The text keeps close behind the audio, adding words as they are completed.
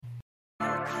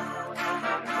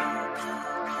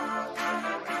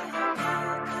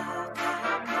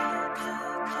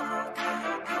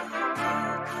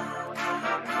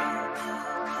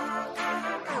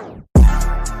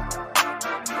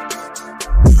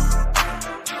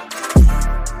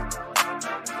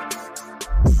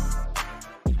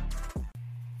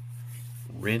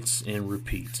rinse and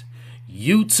repeat.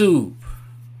 YouTube,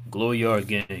 Glow Yard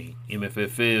Gang,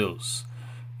 MFFLs,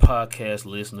 podcast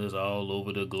listeners all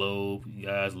over the globe. You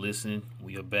guys listen.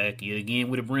 We are back yet again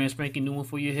with a brand spanking new one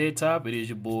for your head top. It is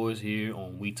your boys here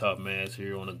on We Talk Mavs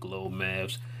here on the Glow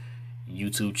Mavs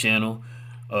YouTube channel.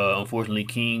 Unfortunately,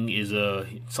 King is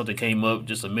something came up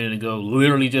just a minute ago,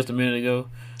 literally just a minute ago.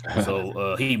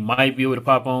 So he might be able to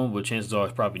pop on, but chances are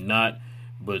it's probably not.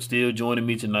 But still joining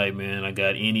me tonight, man. I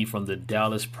got Any from the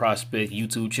Dallas Prospect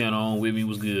YouTube channel on with me.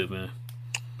 What's good, man?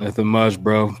 Nothing much,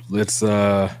 bro. Let's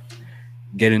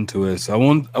get into it.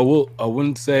 So I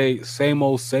wouldn't say same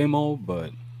old, but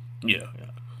Yeah,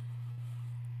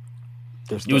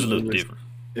 there's it was a stuff little different.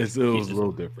 it was a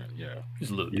little different, yeah. It's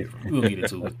a little different. We'll get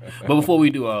into it. But before we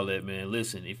do all that, man,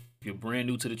 listen, if you're brand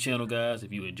new to the channel, guys,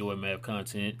 if you enjoy Mav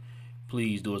content,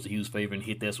 please do us a huge favor and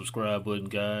hit that subscribe button,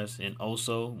 guys. And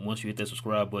also, once you hit that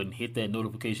subscribe button, hit that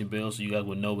notification bell so you guys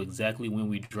will know exactly when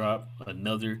we drop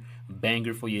another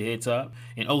banger for your head top.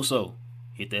 And also,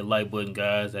 hit that like button,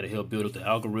 guys. That'll help build up the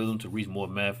algorithm to reach more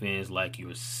Mav fans like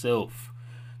yourself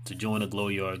to join the Glow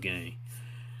Yard gang.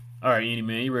 All right, Any,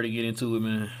 man, you ready to get into it,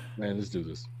 man? Man, let's do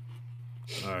this.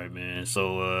 All right, man.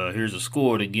 So here's the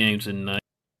score of the game tonight.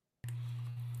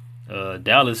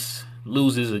 Dallas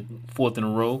loses a fourth in a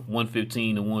row,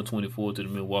 115 to 124 to the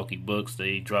Milwaukee Bucks.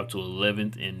 They dropped to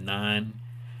 11th and 9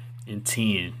 and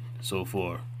 10 so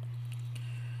far.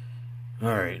 All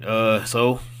right.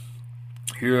 So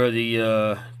here are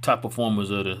the top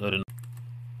performers of the.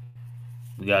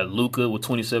 We got Luka with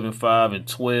 27, 5 and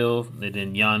 12, and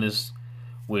then Giannis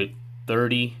with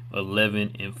 30,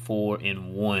 11 and 4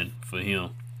 and 1 for him.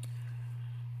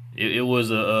 It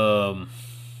was a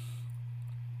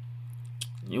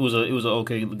it was an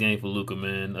okay game for Luka,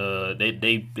 man.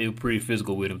 They were pretty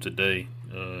physical with him today.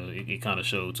 It kind of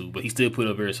showed too, but he still put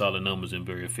up very solid numbers and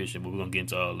very efficient. But we're gonna get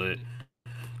into all that.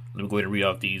 Let me go ahead and read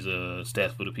off these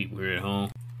stats for the people here at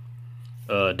home.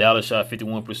 Dallas shot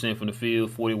 51% from the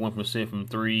field, 41% from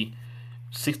three,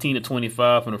 16 to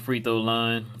 25 from the free throw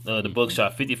line. The Bucks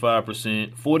shot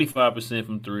 55%, 45%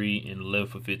 from three, and 11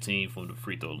 for 15 from the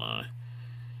free throw line.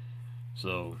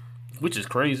 So, which is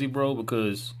crazy, bro,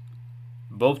 because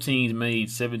both teams made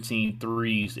 17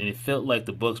 threes, and it felt like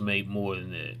the Bucks made more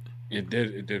than that. It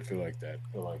did feel like that.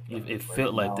 It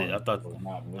felt like that. I thought, was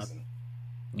not missing.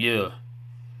 yeah.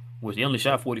 Which they only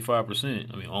shot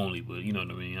 45%. I mean, only, but you know what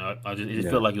I mean.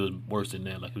 It felt like it was worse than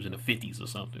that, like it was in the 50s or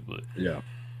something. But yeah,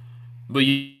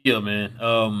 man.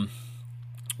 Go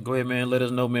ahead, man. Let us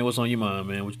know, man. What's on your mind,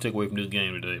 man? What you take away from this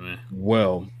game today, man?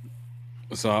 Well,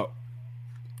 so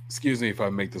excuse me if I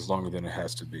make this longer than it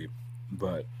has to be,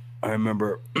 but I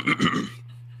remember I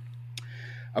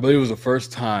believe it was the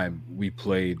first time we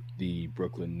played the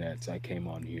Brooklyn Nets. I came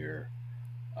on here,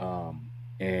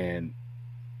 and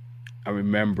I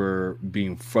remember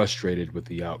being frustrated with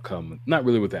the outcome. Not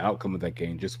really with the outcome of that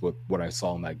game, just with what I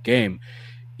saw in that game,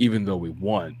 even though we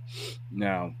won.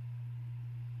 Now,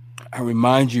 I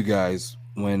remind you guys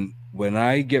when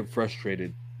I get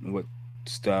frustrated with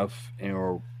stuff,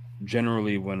 or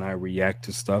generally when I react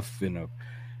to stuff in a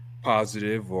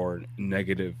positive or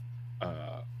negative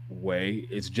way,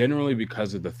 it's generally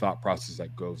because of the thought process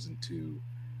that goes into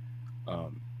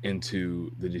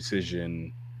the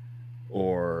decision,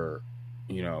 or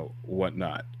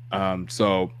whatnot.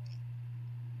 So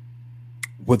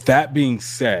with that being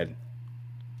said,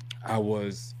 I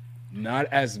was not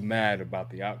as mad about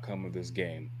the outcome of this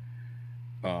game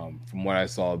from what I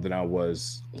saw than I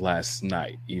was last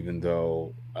night, even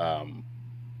though I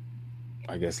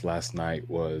guess last night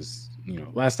was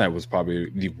probably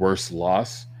the worst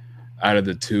loss out of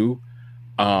the two.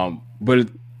 But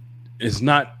it's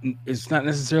not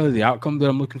necessarily the outcome that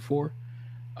I'm looking for.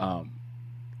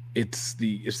 It's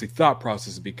the thought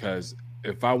process, because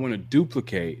if I want to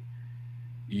duplicate,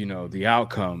 the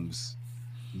outcomes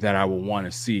that I will want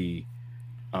to see,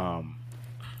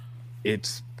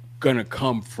 it's gonna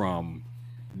come from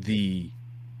the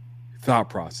thought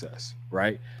process,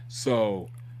 right? So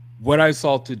what I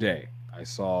saw today, I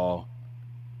saw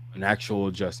an actual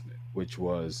adjustment, which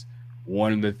was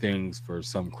one of the things, for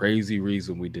some crazy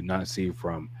reason, we did not see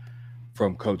from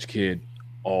Coach Kidd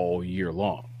all year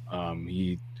long.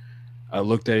 I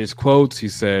looked at his quotes. He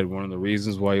said one of the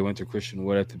reasons why he went to Christian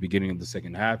Wood at the beginning of the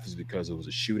second half is because it was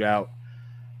a shootout,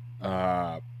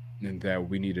 and that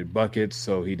we needed buckets.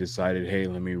 So he decided, hey,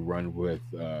 let me run with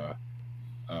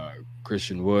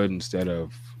Christian Wood instead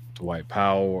of Dwight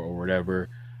Powell or whatever.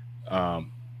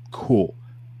 Cool.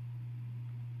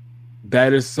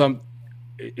 That is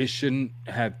it shouldn't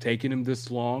have taken him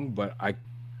this long, but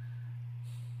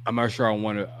I'm not sure I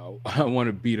want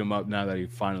to beat him up now that he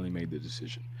finally made the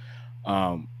decision.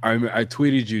 I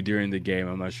tweeted you during the game.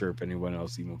 I'm not sure if anyone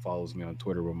else even follows me on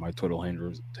Twitter, but my Twitter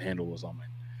handle was on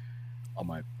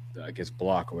my I guess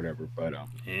block or whatever. But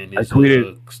And I his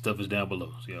tweeted, stuff is down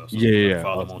below. Yeah, so yeah, yeah, everybody yeah,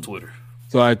 follow him on awesome. Twitter.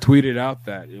 So I tweeted out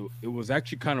that it was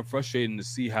actually kind of frustrating to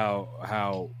see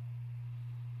how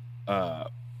uh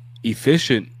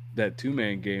efficient that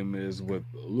 2-man game is with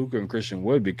Luka and Christian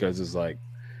Wood, because it's like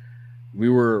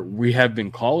we have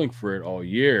been calling for it all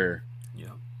year, Yeah.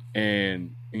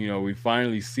 and we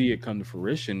finally see it come to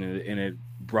fruition, and it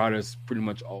brought us pretty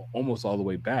much almost all the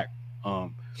way back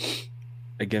um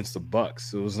against the Bucks.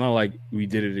 So it's not like we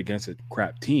did it against a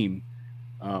crap team.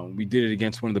 We did it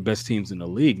against one of the best teams in the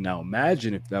league. Now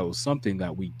imagine if that was something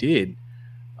that we did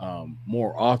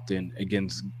more often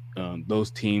against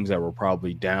those teams that were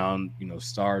probably down,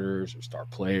 starters or star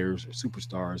players or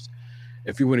superstars.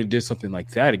 If we would have did something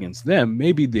like that against them,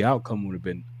 maybe the outcome would have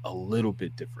been a little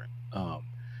bit different.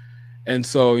 And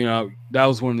so, that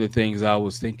was one of the things I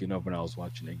was thinking of when I was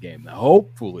watching the game. Now,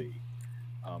 hopefully,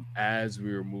 as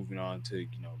we were moving on to,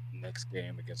 next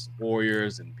game against the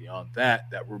Warriors and beyond that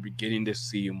we're beginning to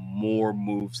see more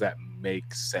moves that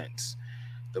make sense.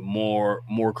 The more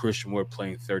Christian Wood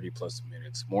playing 30 plus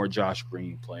minutes, more Josh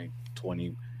Green playing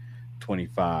 20,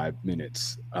 25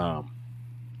 minutes,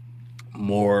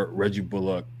 more Reggie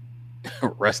Bullock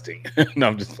resting. No,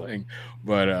 I'm just playing,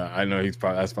 but I know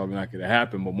that's probably not going to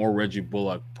happen. But more Reggie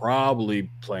Bullock probably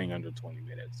playing under 20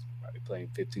 minutes, probably playing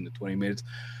 15 to 20 minutes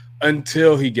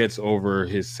until he gets over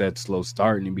his set slow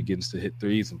start and he begins to hit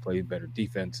threes and play better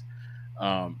defense.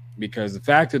 Because the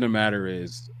fact of the matter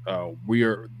is, we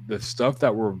are the stuff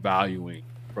that we're valuing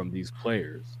from these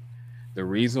players. The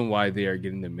reason why they are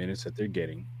getting the minutes that they're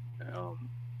getting, um,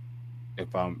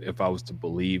 if I was to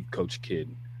believe Coach Kidd,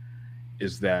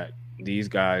 is that these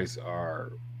guys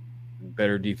are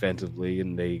better defensively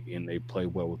and they play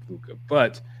well with Luka.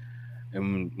 But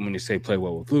and when you say play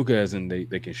well with Luka, as in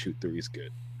they can shoot threes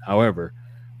good. However,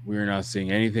 we are not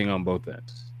seeing anything on both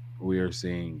ends. We are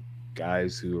seeing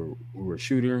guys who are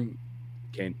shooting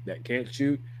can't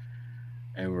shoot,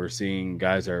 and we're seeing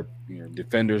guys that are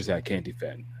defenders that can't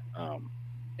defend.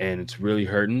 And it's really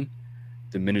hurting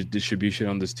the minute distribution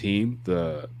on this team,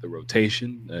 the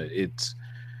rotation. It's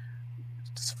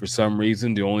for some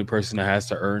reason the only person that has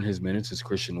to earn his minutes is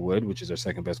Christian Wood, which is our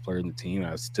second best player in the team.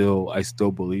 I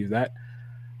still believe that.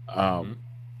 Mm-hmm. Um,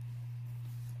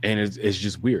 and it's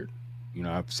just weird.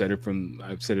 I've said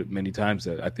it many times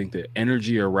that I think the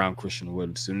energy around Christian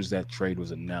Wood as soon as that trade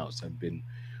was announced had been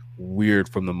weird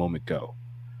from the moment go.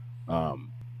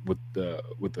 Um, with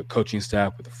the coaching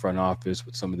staff, with the front office,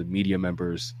 with some of the media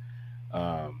members,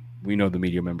 we know the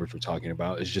media members we're talking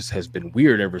about. It just has been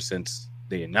weird ever since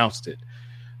they announced it.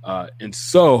 And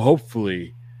so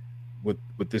hopefully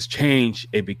with this change,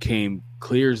 it became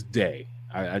clear as day.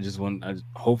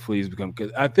 Hopefully it's become,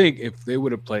 because I think if they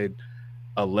would have played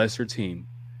a lesser team,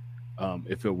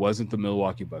 if it wasn't the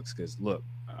Milwaukee Bucks, because look,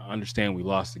 I understand we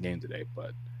lost the game today,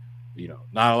 but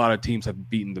not a lot of teams have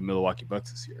beaten the Milwaukee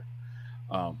Bucks this year.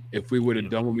 If we would have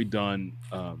Yeah. done what we done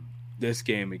this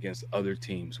game against other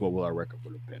teams, what will our record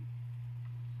would have been?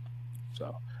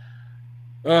 So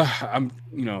I'm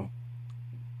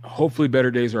hopefully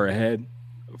better days are ahead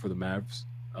for the Mavs.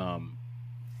 Um,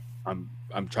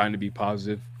 I'm trying to be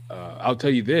positive. I'll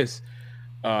tell you this: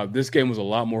 this game was a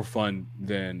lot more fun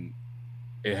than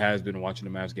it has been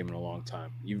watching the Mavs game in a long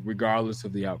time, regardless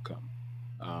of the outcome.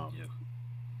 Um,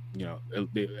 Yeah.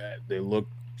 they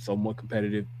looked somewhat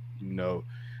competitive.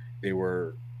 They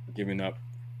were giving up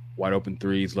wide open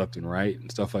threes left and right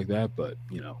and stuff like that. But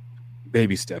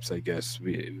baby steps, I guess.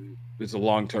 It's a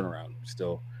long turnaround.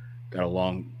 Still got a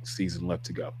long season left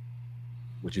to go.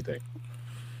 What you think?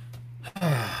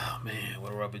 Man,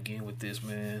 where do I begin with this,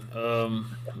 man?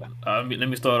 I mean, let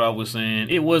me start off with saying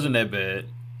it wasn't that bad.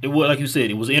 It was, like you said,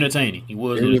 it was entertaining. It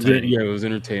was entertaining. Yeah, it was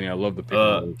entertaining. I love the pick and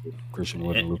Uh, roll with Christian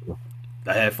Wood and and Luka.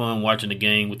 I had fun watching the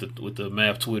game with the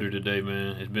Mav Twitter today,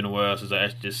 man. It's been a while since I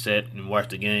actually just sat and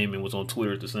watched the game and was on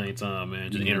Twitter at the same time,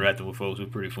 man. Just Mm-hmm. interacting with folks was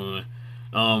pretty fun.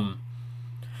 Um,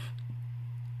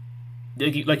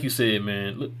 like you said,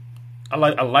 man. Look, I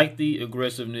like the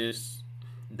aggressiveness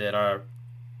that our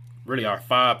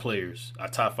five players, our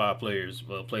top five players,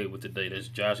 played with today. That's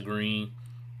Josh Green,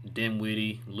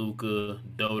 Dinwiddie, Luca,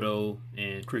 Dodo,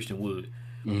 and Christian Wood.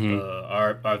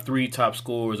 Mm-hmm. Our three top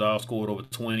scorers all scored over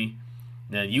 20.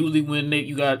 Now, usually when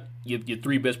you got your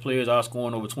three best players all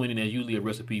scoring over 20, that's usually a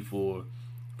recipe for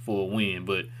a win.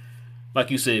 But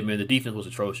like you said, man, the defense was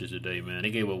atrocious today, man. They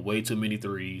gave up way too many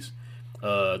threes.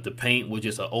 The paint was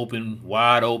just an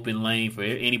wide open lane for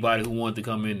anybody who wanted to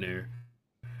come in there.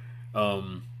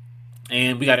 Um,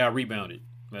 and we got out rebounded.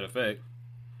 Matter of fact,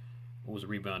 What was the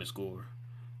rebounding score?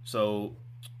 So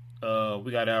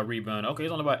we got our rebound. Okay,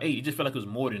 it's only about 8. It just felt like it was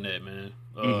more than that, man.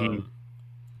 Mm-hmm.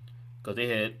 Because they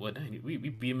had what? Dang, we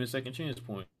beat them in second chance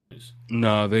points.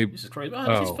 No, they. This is crazy.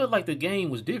 I just Oh, felt like the game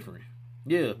was different.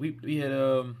 Yeah, we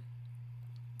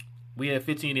had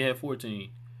 15. They had 14.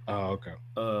 oh, okay.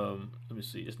 Let me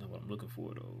see. That's not what I'm looking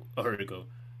for though. Oh, here we go.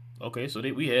 Okay, so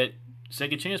we had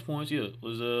second chance points. Yeah, it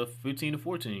was 15 to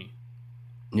 14.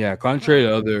 Yeah, All contrary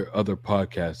right. to other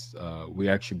podcasts, we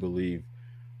actually believe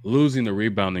losing the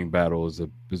rebounding battle is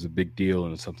a big deal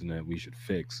and it's something that we should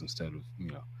fix instead of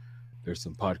there's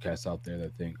some podcasts out there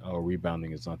that think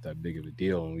rebounding is not that big of a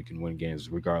deal and we can win games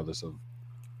regardless of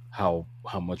how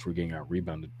much we're getting out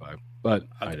rebounded by. But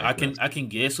I digress. I can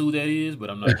guess who that is, but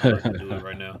I'm not gonna do it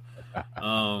right now.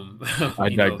 Um, I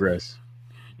you know, digress.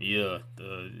 yeah,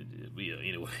 yeah.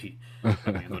 Anyway, I'm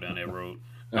gonna go down that road.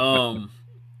 Um,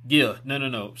 yeah,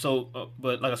 no. So,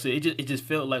 but like I said, it just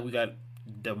felt like we got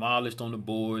demolished on the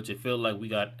boards. It felt like we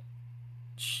got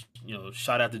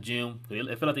shot at the gym. It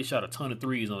felt like they shot a ton of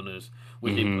threes on us,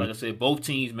 which they, Hmm. like I said, both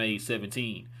teams made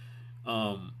 17.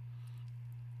 Um,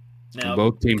 And now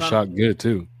both teams kind of shot good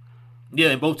too. yeah,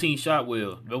 and both teams shot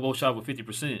well. They both shot with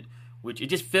 50%, which it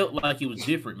just felt like it was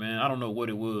different, man. I don't know what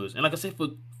it was. And like I said,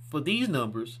 for these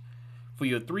numbers, for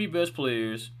your three best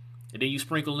players, and then you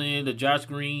sprinkle in the Josh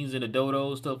Greens and the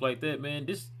Dodo stuff like that, man.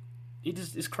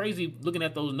 It's crazy looking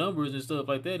at those numbers and stuff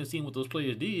like that and seeing what those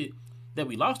players did that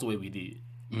we lost the way we did,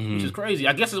 which is Hmm. crazy.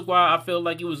 I guess that's why I felt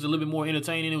like it was a little bit more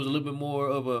entertaining. It was a little bit more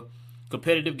of a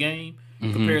competitive game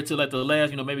Hmm. compared to like the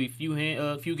last, maybe few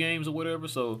games or whatever.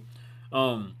 So,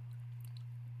 um,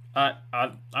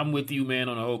 I'm with you, man,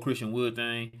 on the whole Christian Wood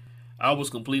thing. I was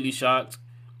completely shocked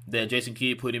that Jason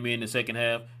Kidd put him in the second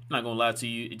half. I'm not gonna lie to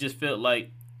you, it just felt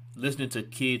like listening to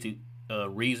Kidd's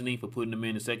reasoning for putting him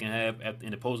in the second half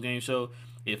in the post game show.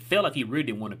 It felt like he really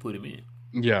didn't want to put him in.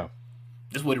 Yeah.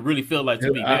 That's what it really felt like to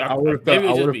Yeah, me. Maybe I would have felt maybe it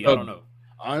I was would just have me. I felt don't know.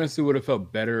 honestly would have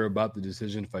felt better about the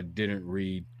decision if I didn't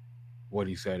read what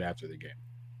he said after the game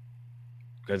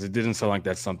because it didn't sound like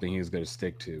that's something he was going to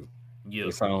stick to. Yeah,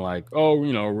 It sounded like, oh,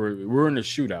 we're in a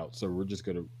shootout, so we're just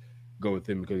going to go with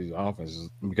him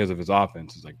because of his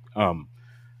offense. It's like,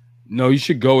 no, you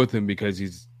should go with him because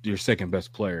he's your second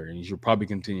best player, and you should probably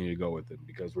continue to go with him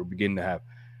because we're beginning to have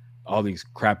all these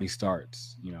crappy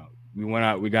starts. We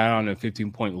got on a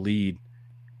 15-point lead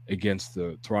against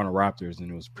the Toronto Raptors,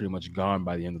 and it was pretty much gone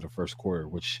by the end of the first quarter,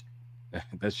 which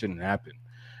that shouldn't happen.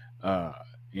 Uh,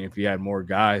 and if you had more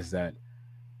guys that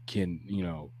can,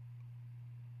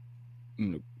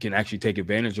 can actually take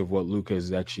advantage of what Luka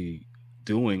is actually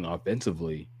doing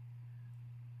offensively,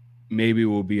 maybe it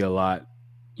will be a lot,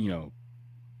 you know,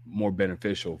 more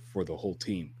beneficial for the whole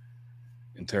team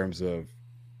in terms of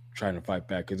trying to fight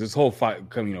back. Because this whole fight,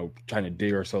 trying to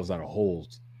dig ourselves out of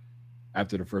holes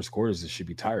after the first quarters, it should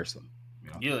be tiresome.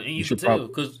 yeah, and We you could should tell probably,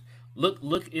 because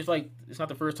look, it's like it's not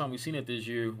the first time we've seen it this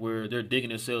year where they're digging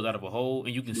themselves out of a hole,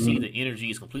 and you can see Mhm. the energy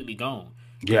is completely gone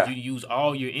because Yeah, you use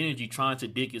all your energy trying to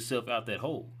dig yourself out that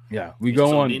hole. yeah. And so We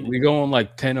then, go on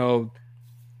like 10-0,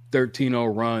 13-0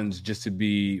 runs just to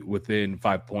be within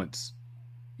 5 points.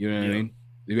 You know what I yeah, mean?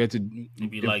 You have to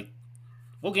it'd be if like,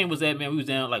 what game was that, man? We was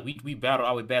down like we battled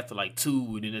our way back to like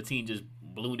two, and then the team just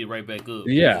ballooned it right back up. It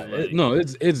was yeah, just like, no,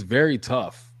 it's very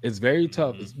tough. It's very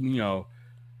tough. mm-hmm,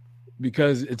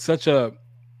 Because it's such a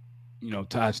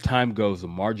as time goes, the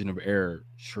margin of error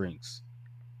shrinks,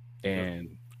 yeah, and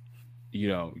you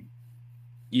know,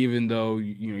 even though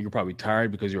you're probably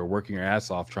tired because you're working your ass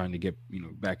off trying to get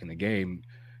back in the game,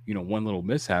 one little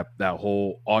mishap, that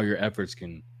whole all your efforts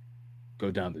can go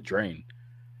down the drain.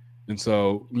 And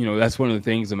so, that's one of the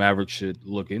things the Mavericks should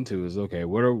look into is okay,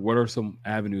 what are some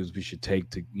avenues we should take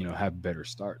to have better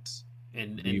starts?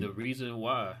 and We the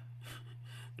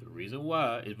reason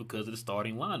why is because of the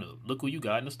starting lineup. Look who you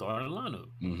got in the starting lineup.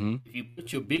 Mm-hmm. If you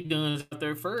put your big guns out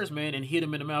there first, man, and hit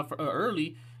them in the mouth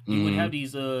early, you wouldn't Mm-hmm. have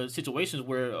these situations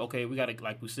where, okay, we got to,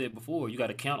 like we said before, you got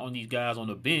to count on these guys on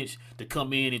the bench to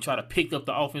come in and try to pick up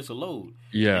the offensive load.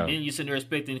 And Yeah. then you're sitting there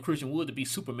expecting Christian Wood to be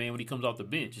Superman when he comes off the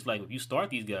bench. It's like if you start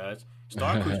these guys,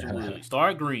 start Christian Wood,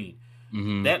 start Green.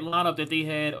 Mm-hmm. That lineup that they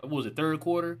had, what was it, third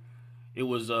quarter? It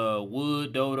was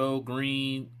Wood, Dodo,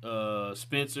 Green,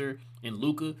 Spencer, and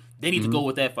Luca. They need to Mm-hmm. go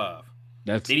with that five.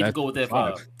 That's They need to that's go with the that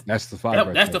five. five. That's the five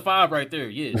right That's the five right there.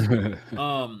 Yes. there.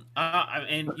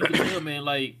 And you can tell, man,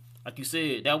 like you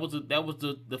said, that was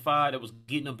the five that was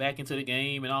getting them back into the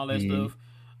game and all that Mhm. stuff.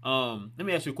 Let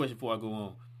me ask you a question before I go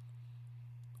on.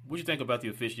 What you think about the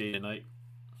officiating tonight?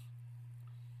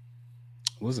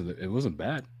 It wasn't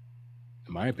bad,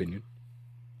 in my opinion.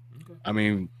 Okay. I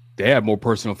mean, they had more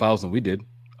personal fouls than we did.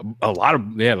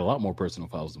 They had a lot more personal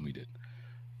fouls than we did.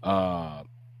 Uh,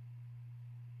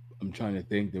 I'm trying to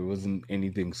think. There wasn't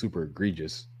anything super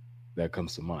egregious that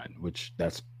comes to mind, which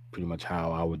that's pretty much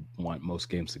how I would want most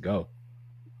games to go.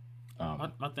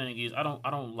 Um, My thing is I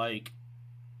don't like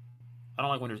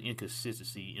when there's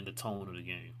inconsistency in the tone of the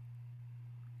game.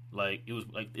 Like it was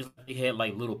like it's like they had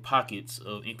like little pockets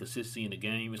of inconsistency in the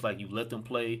game. It's like you let them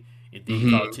play and then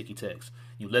you call mhm. ticky tacks.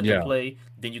 You let them Yeah, play,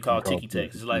 then you you call call ticky for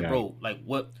tacks. It's like, yeah, bro, like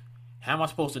what? How am I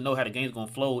supposed to know how the game's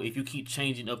gonna flow if you keep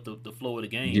changing up the flow of the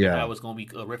game and yeah, how it's gonna be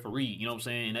a referee? You know what I'm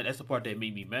saying? And that's the part that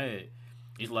made me mad.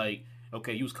 It's like,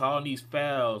 okay, you was calling these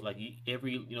fouls like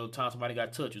every time somebody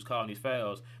got touched, you was calling these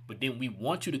fouls. But then we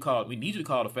need you to call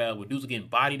the foul when dudes are getting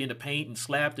bodied in the paint and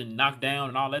slapped and knocked down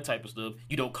and all that type of stuff.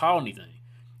 You don't call anything.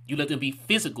 You let them be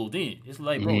physical. Then it's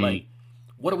like, bro, hmm like,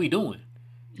 what are we doing?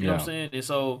 You know what I'm yeah. saying? And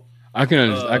so, I uh,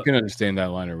 can understand that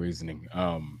line of reasoning.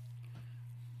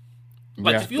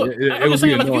 like, Yeah, if you, it I'm would just be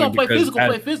saying, like, if you annoying gonna play because physical,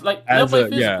 play physical. Like, let them as play a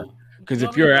yeah, physical. because You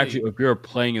know what I mean? Like, if you're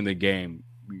playing in the game,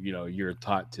 you're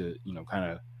taught to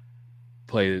kind of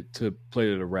play to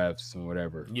the refs and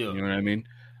whatever. yeah, You know what I mean?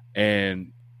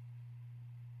 And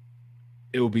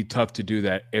it will be tough to do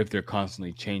that if they're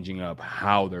constantly changing up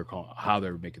how they're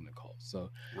making the calls. So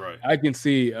right. I can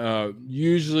see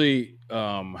usually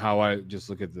how I just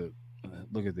look at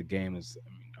the game is, I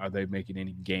mean, are they making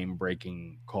any game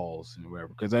breaking calls and whatever?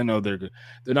 Because I know they're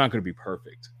not going to be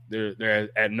perfect. They're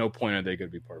at no point are they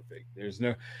going to be perfect.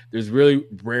 There's really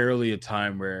rarely a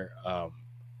time where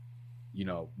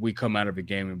we come out of a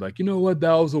game and be like, you know what,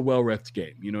 that was a well refed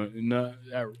game. No,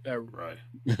 Right.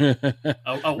 that,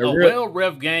 A that well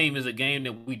ref game is a game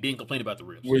that we didn't complain about the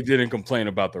refs. we didn't complain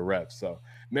about the refs. So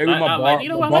maybe my I like,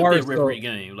 bar my I like bar that is so referee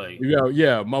game. Like,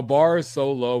 yeah, my bar is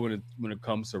so low when it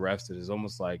comes to refs. It is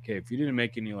almost like, hey, if you didn't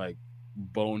make any like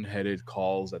boneheaded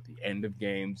calls at the end of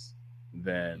games,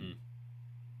 then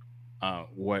mm-hmm.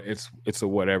 what it's a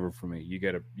whatever for me. You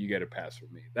get a pass for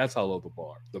me. That's how low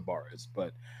the bar is.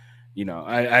 But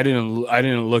I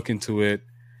didn't look into it.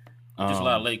 Um, Just a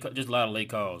lot of late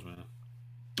calls, man.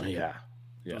 yeah,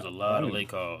 It yeah. was a I lot of mean, late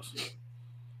calls.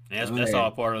 And that's I,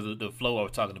 all part of the flow I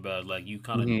was talking about. Like you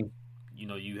kind of, mhm.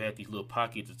 you had these little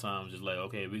pockets of times. Just like,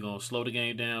 okay, we're gonna slow the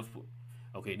game down.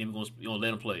 Okay, then we're gonna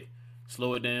let them play.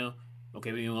 Slow it down.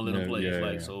 Okay, we're gonna let them Yeah, play. It's yeah,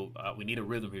 like, yeah, so we need a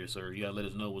rhythm here, sir. You gotta let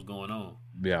us know what's going on.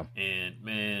 yeah. And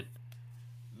man,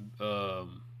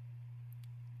 um,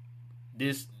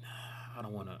 this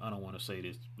I don't wanna say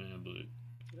this, man,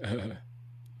 but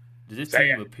does this Say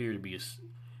team it. appear to be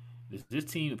does this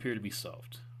team appear to be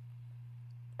soft?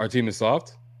 Our team is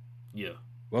soft. Yeah.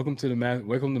 Welcome to Mavs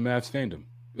fandom.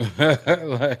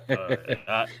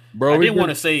 I Bro, I didn't want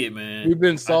to say it, man. we've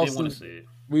been I soft didn't want to since say it.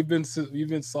 we've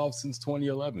been soft since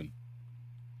 2011.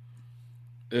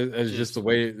 It's just the Just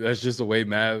way that's just the way the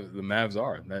Mavs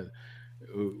are. That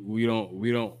we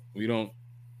don't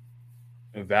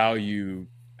value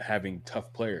having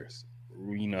tough players.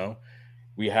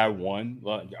 We had one.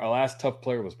 Our last tough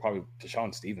player was probably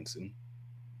Deshaun Stevenson.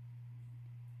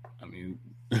 I mean,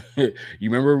 you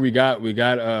remember we got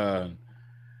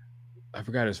I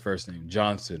forgot his first name,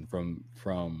 Johnson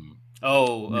from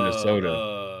oh,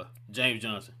 Minnesota. James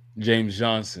Johnson. James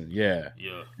Johnson, yeah.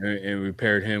 Yeah. And we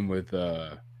paired him with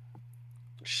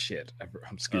excuse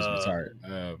me, Uh, sorry.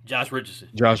 Josh Richardson.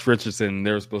 Josh Richardson.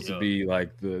 They were supposed to Yeah. be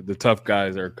like the tough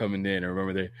guys that are coming in. I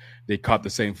remember they caught the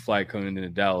same flight coming into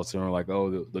Dallas and were like,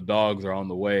 oh, the dogs are on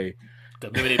the way.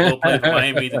 Cause maybe they both played for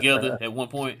Miami together at one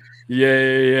point.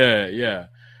 Yeah.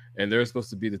 And they're supposed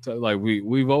to be the tough. Like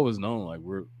we've always known, like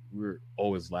we're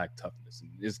always lack toughness.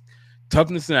 And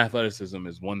toughness and athleticism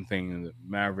is one thing that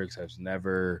Mavericks has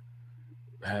never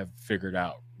have figured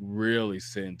out really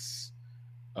since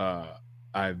uh,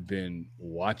 I've been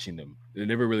watching them. They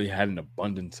never really had an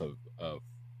abundance of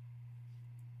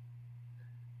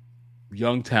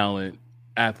young talent,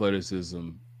 athleticism,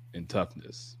 and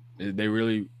toughness. They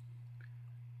really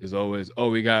is always, oh,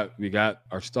 we got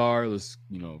our star. Let's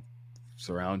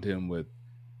surround him with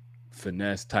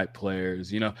finesse type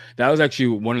players. That was actually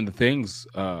one of the things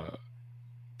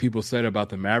people said about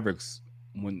the Mavericks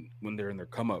when they're in their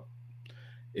come up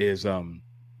is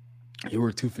you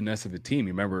were too finesse of a team.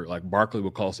 You remember, like Barkley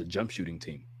would call us a jump shooting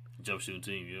team. Jump shooting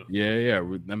team. Yeah. Yeah.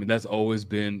 I mean, that's always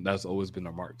been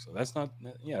our mark. So that's not,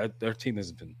 yeah. Their team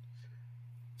hasn't been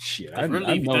shit. Because really,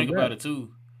 I've if you known think that. about it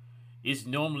too, it's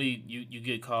normally you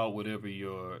get called whatever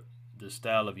the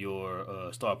style of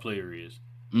your star player is.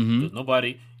 Mm-hmm. Because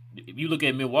nobody, if you look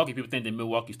at Milwaukee, people think that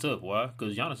Milwaukee's tough. Why?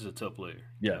 Because Giannis is a tough player.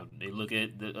 Yeah. They look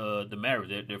at the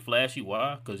Mavericks. They're flashy.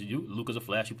 Why? Because Luka's a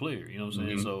flashy player. You know what I'm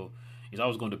saying? Mm-hmm. So it's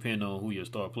always going to depend on who your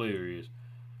star player is.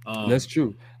 That's Um,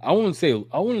 true. I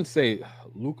wouldn't say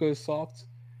Luca is soft.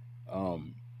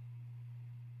 Um,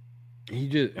 he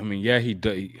just, I mean, yeah, he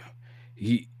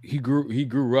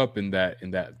grew up in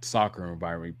that soccer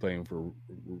environment, playing for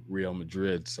Real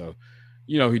Madrid. So,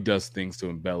 he does things to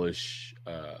embellish.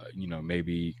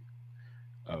 Maybe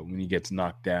when he gets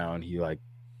knocked down, he like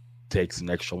takes an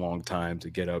extra long time to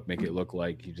get up, make it look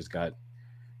like he just got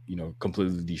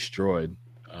completely destroyed.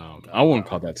 I got wouldn't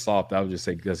call popped. that soft. I would just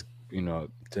say that's in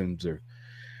terms of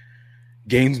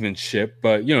gamesmanship,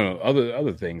 but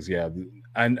other things, yeah.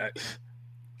 And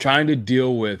trying to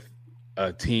deal with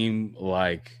a team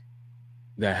like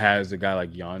that has a guy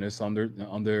like Giannis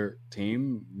on their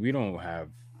team, we don't have.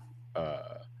 Uh,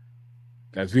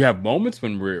 Guys, we have moments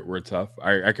when we're tough.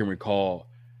 I can recall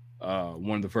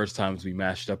one of the first times we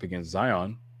matched up against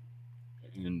Zion,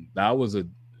 and that was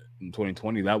in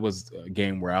 2020. That was a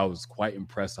game where I was quite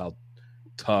impressed how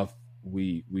tough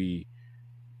we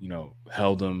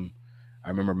held him. I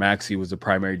remember Maxi was the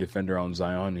primary defender on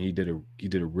Zion, and he did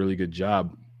a really good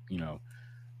job, you know,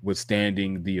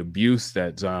 withstanding the abuse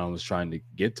that Zion was trying to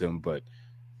get to him. But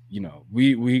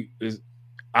we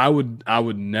I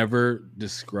would never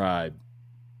describe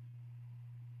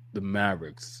the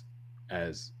Mavericks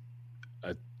as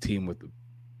a team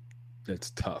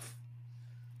that's tough,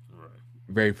 Right.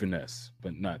 very finesse,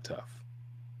 but not tough,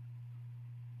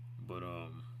 But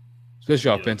especially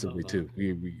yeah, I offensively was on too.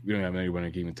 We don't have anyone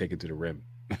that can even take it to the rim,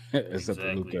 except for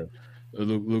exactly.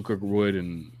 Luca Wood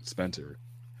and Spencer.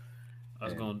 I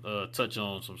was And gonna touch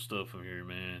on some stuff from here,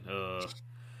 man.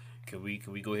 Can we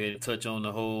go ahead and touch on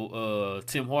the whole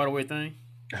Tim Hardaway thing?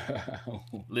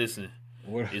 Listen,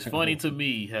 what? it's funny to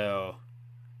me how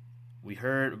we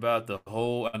heard about the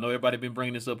whole. I know everybody been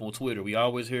bringing this up on Twitter. We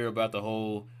always hear about the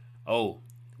whole. Oh,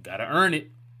 gotta earn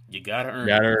it. You gotta earn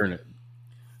it. Gotta earn it.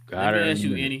 Let Gotta me earn ask the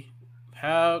you, minute. Annie,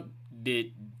 how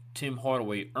did Tim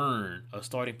Hardaway earn a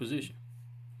starting position?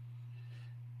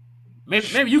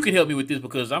 Maybe you can help me with this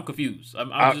because I'm confused.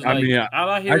 I'm I, just I like mean, all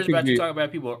I I hear is can about you be talking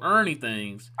about people earning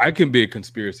things. I can be a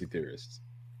conspiracy theorist,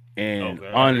 and Okay,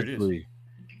 I hear this. honestly,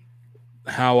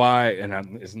 how I and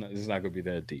I'm, it's not gonna be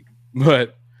that deep,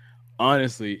 but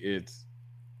honestly, it's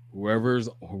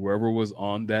whoever was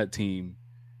on that team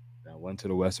that went to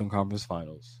the Western Conference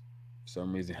Finals for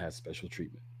some reason had special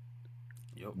treatment.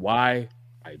 Yep. Why?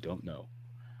 I don't know.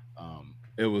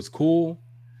 It was cool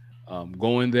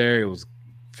going there. It was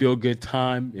feel good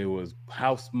time. It was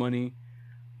house money,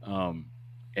 um,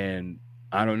 and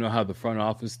I don't know how the front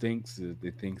office thinks.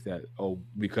 They think that,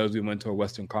 because we went to a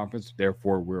Western Conference,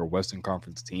 therefore we're a Western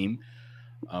Conference team.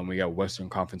 We got Western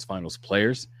Conference Finals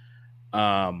players.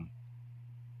 Um,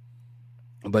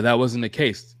 but that wasn't the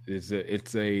case.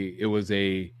 It was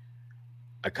a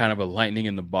kind of a lightning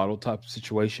in the bottle type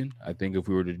situation. I think if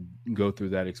we were to go through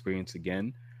that experience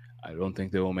again, I don't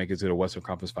think they will make it to the Western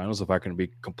Conference Finals. If I can be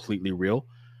completely real,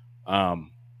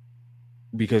 um,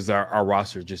 because our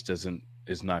roster just doesn't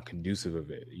is not conducive of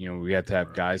it. We had to have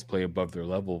Right. guys play above their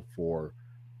level for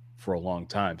a long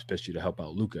time, especially to help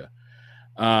out Luca.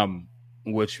 Um,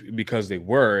 which, because they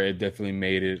were, it definitely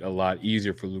made it a lot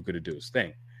easier for Luca to do his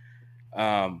thing.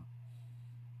 Um,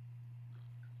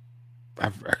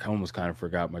 I almost kind of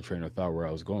forgot my train of thought where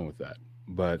I was going with that,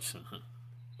 but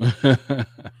what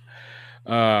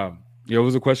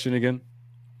was the question again?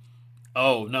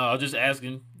 Oh no, I was just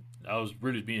asking. I was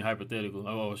really being hypothetical.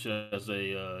 Oh, should I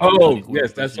say funny Oh, question?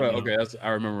 yes, that's right. Okay, that's I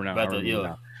remember now. I About the remember yeah.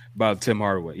 now about Tim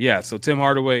Hardaway. Yeah, so Tim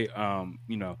Hardaway,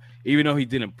 even though he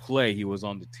didn't play, he was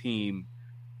on the team.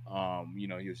 He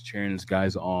was cheering his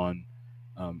guys on.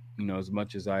 As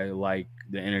much as I like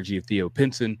the energy of Theo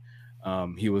Pinson,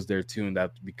 he was there too, and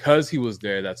that because he was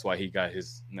there, that's why he got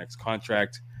his next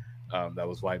contract. That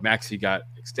was why Maxi got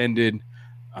extended.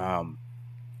 Um,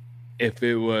 if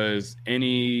it was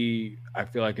I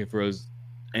feel like if it was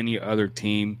any other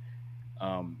team,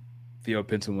 um, Theo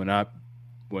Pinson would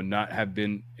not have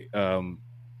been um,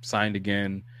 signed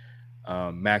again.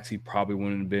 Maxi probably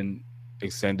wouldn't have been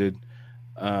extended,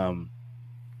 um,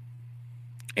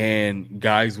 and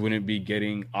guys wouldn't be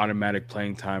getting automatic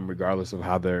playing time regardless of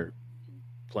how they're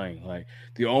playing. Like,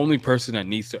 the only person that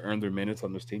needs to earn their minutes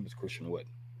on this team is Christian Wood.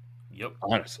 Yep.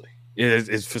 Honestly,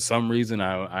 it's for some reason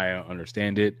I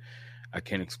understand it. I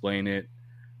can't explain it,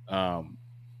 um,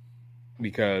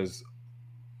 because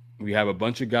we have a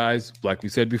bunch of guys, like we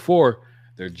said before,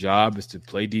 their job is to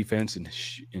play defense and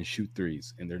shoot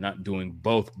threes, and they're not doing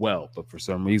both well. But for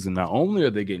some reason, not only are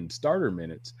they getting starter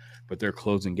minutes, but they're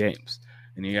closing games.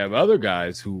 And you have other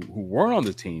guys who weren't on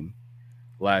the team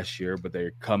last year, but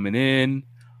they're coming in.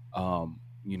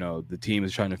 The team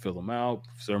is trying to fill them out.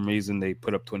 For some reason, they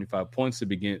put up 25 points to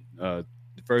begin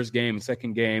the first game, the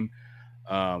second game.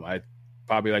 I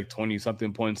probably like 20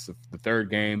 something points the third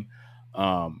game,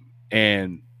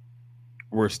 and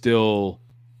we're still,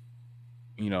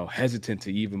 hesitant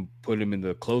to even put him in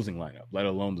the closing lineup, let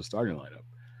alone the starting lineup.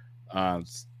 Um,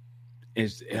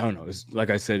 it's I don't know. It's like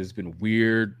I said, it's been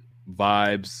weird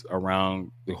vibes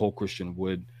around the whole Christian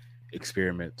Wood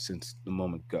experiment since the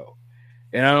moment go,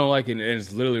 and I don't like it. And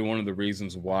it's literally one of the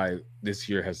reasons why this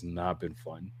year has not been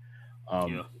fun.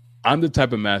 Um, Yeah. I'm the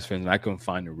type of Mavs fan that I can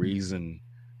find a reason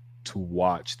to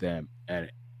watch them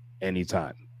at any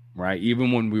time, right?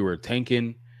 Even when we were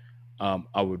tanking,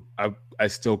 I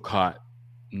still caught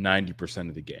 90%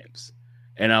 of the games,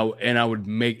 and I would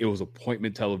make it was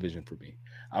appointment television for me.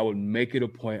 I would make it a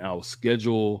point. I will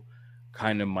schedule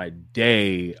kind of my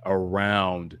day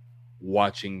around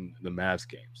watching the Mavs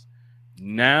games.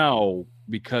 Now,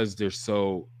 because they're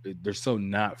so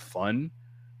not fun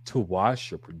to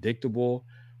watch or predictable,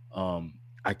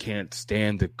 I can't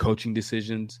stand the coaching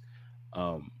decisions.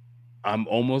 Um, I'm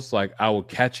almost like I will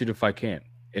catch it if I can.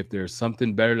 If there's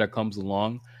something better that comes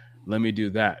along, let me do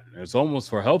that. It's almost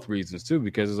for health reasons too,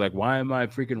 because it's like, why am I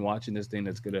freaking watching this thing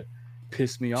that's gonna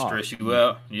piss me off? Stress you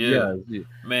out. Yeah. Yeah, yeah.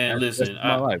 Man, That's listen,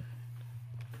 my life.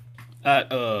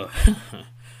 I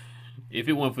if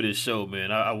it weren't for this show,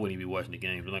 man, I wouldn't even be watching the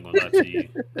games. I'm not gonna lie to you.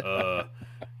 Uh,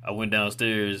 I went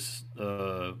downstairs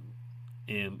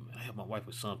and I had my wife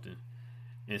with something,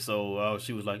 and so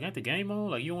she was like, "Ain't the game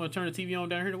on? Like, you want to turn the TV on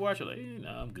down here to watch it?" Like,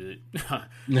 nah, I'm good.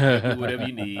 Do whatever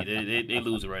you need. They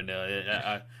losing right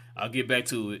now. I'll get back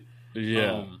to it.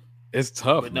 Yeah, Um, it's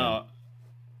tough, but man. no,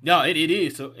 no, it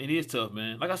is. It is tough,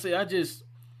 man. Like I said,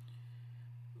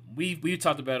 we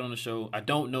talked about it on the show. I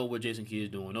don't know what Jason Kidd is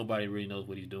doing. Nobody really knows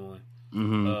what he's doing.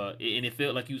 Hmm. And it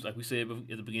felt like we said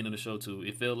at the beginning of the show too.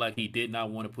 It felt like he did not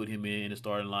want to put him in the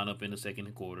starting lineup in the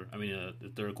second quarter. I mean, the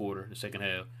third quarter, the second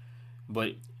half.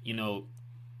 But you know,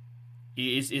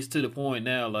 it's to the point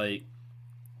now. Like,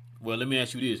 well, let me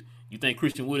ask you this: you think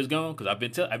Christian Wood is gone? Because I've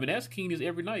been asking King this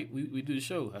every night we do the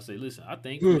show. I say, listen, I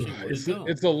think Christian Wood is gone.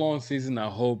 It's a long season. I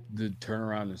hope the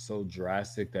turnaround is so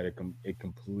drastic that it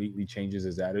completely changes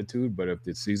his attitude. But if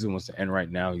the season was to end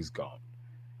right now, he's gone.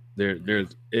 Yeah,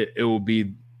 It will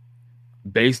be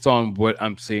based on what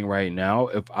I'm seeing right now.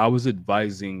 If I was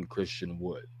advising Christian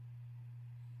Wood,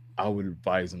 I would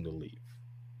advise him to leave,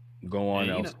 go on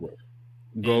and elsewhere,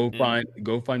 and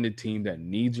go find a team that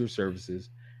needs your services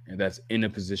and that's in a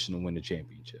position to win the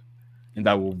championship, and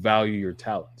that will value your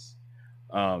talents.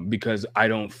 Because I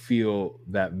don't feel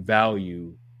that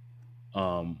value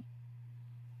um,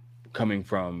 coming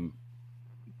from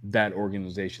that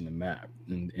organization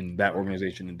in that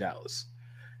organization in Dallas.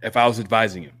 If I was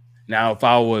advising him. Now, if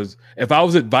I was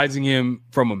advising him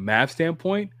from a math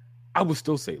standpoint, I would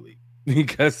still say leave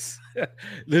because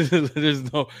there's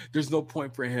no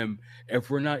point for him if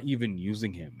we're not even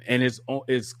using him, and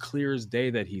it's clear as day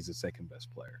that he's the second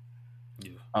best player.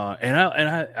 yeah, And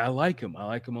I like him. I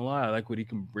like him a lot. I like what he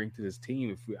can bring to this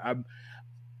team.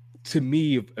 To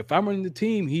me, if I'm running the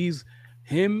team,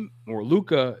 him or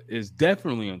Luca is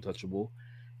definitely untouchable.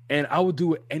 And I would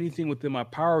do anything within my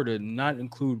power to not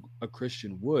include a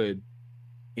Christian Wood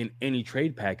in any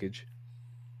trade package.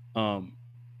 Um,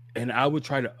 and I would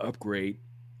try to upgrade.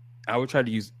 I would try to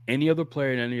use any other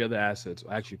player and any other assets.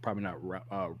 Actually, probably not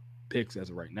picks as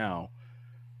of right now.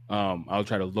 I'll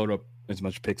try to load up as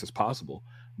much picks as possible.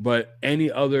 But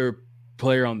any other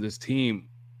player on this team,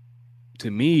 to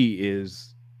me,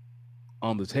 is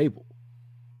on the table.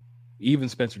 Even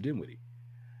Spencer Dinwiddie,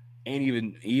 and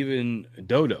even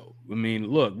Dodo. I mean,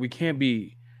 look, we can't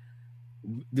be.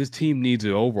 This team needs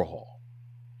an overhaul.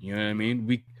 You know what I yeah. mean?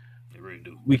 We They really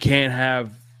do. we can't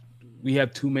have we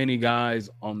have too many guys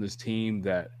on this team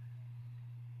that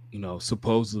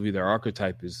supposedly their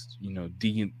archetype is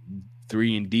D and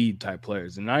 3 and D type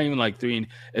players, and not even like three and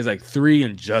it's like three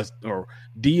and just or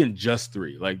D and just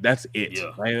three. Like that's it.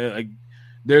 Yeah, Right? Like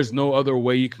there's no other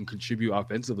way you can contribute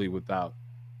offensively without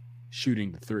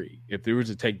shooting the three. If they were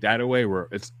to take that away, where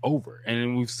it's over.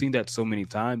 And we've seen that so many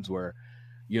times where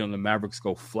the Mavericks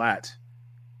go flat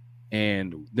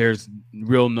and there's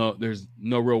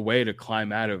no real way to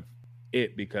climb out of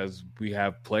it because we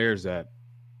have players that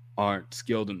aren't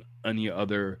skilled in any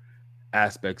other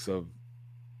aspects of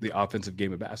the offensive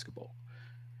game of basketball.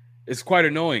 It's quite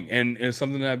annoying, and it's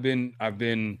something that I've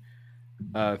been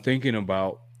thinking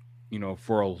about,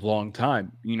 for a long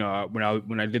time.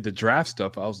 When I did the draft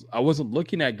stuff, I wasn't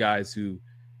looking at guys who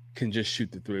can just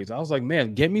shoot the threes. I was like,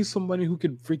 man, get me somebody who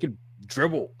could freaking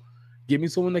dribble. Give me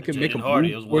someone that like can make a Jaden Hardy.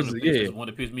 move It was one of towards the the picks. yeah. That's one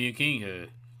of the picks me and King had.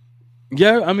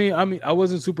 Yeah, I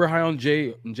wasn't super high on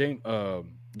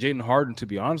Jaden Harden, to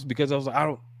be honest, because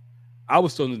I I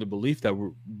was still in the belief that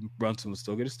Brunson was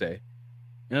still going to stay.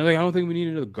 And I don't think we need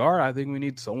another guard. I think we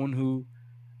need someone who,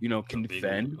 can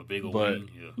defend. a bigger But wing.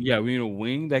 Yeah. yeah, we need a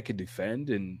wing that could defend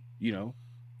and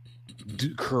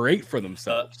create for Uh,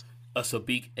 themselves. a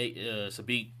Sadiq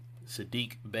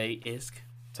Bay esque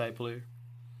type player.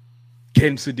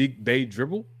 Can Sadiq Bey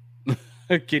dribble?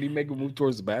 Can he make a move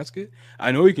towards the basket?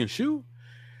 I know he can shoot.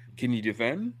 Can he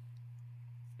defend?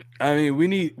 I mean, we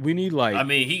need I like,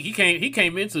 mean, he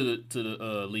came into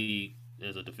the league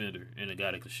as a defender and a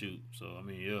guy that could shoot. So I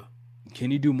mean, yeah,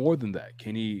 can he do more than that?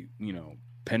 Can he,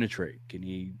 penetrate? Can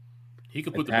he he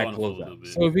could put the ball attack on the floor a closeout? little bit.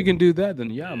 So if he can do that,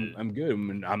 then yeah, I'm, Yeah. I'm good. I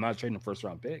mean, I'm not trading a first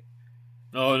round pick.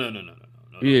 No, no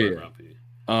first Yeah. round pick.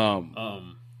 Um,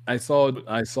 Um, I saw but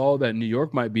I saw that New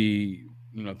York might be,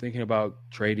 thinking about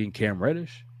trading Cam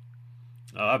Reddish.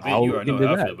 I've been I'll you look already know into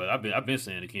how I that. feel about it. I've been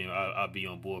saying to Cam, I'll be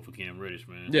on board for Cam Reddish,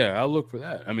 man. Yeah, I'll look for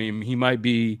that. I mean, he might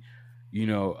be,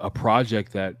 a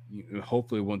project that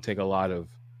hopefully won't take a lot of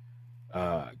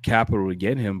capital to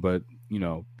get him, but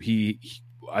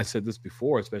I said this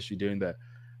before, especially during the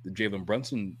Jalen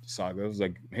Brunson saga. I was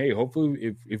like, hey,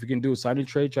 hopefully if we can do a signing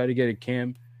trade, try to get a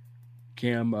Cam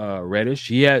Reddish.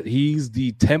 He's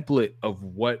the template of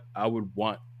what I would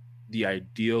want the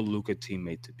ideal Luka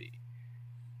teammate to be.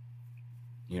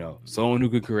 Someone who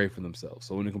could create for themselves,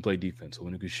 someone who can play defense,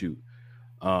 someone who can shoot.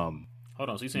 Um, Hold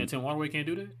on, so you saying Tim Hardaway can't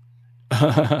do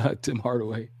that? Tim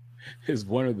Hardaway is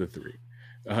one of the three.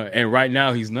 And right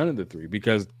now he's none of the three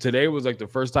because today was like the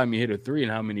first time he hit a three in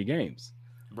how many games?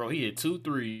 Bro, he hit 2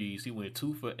 threes. He went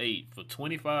 2 for 8 for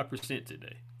 25%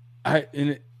 today.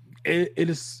 It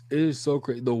is so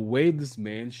crazy. The way this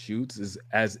man shoots is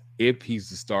as if he's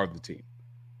the star of the team.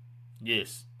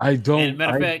 Yes. I And don't.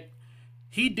 matter of I fact,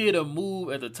 he did a move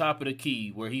at the top of the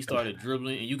key where he started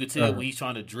dribbling, and you could tell uh when he's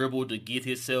trying to dribble to get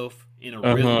himself in a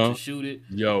rhythm to huh. shoot it.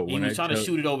 Yo, He when was I trying to tell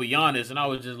shoot it over Giannis, and I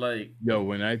was just like,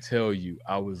 when I tell you,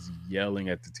 I was yelling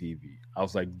at the TV. I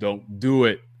was like, "Don't do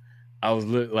it." I was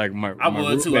like I my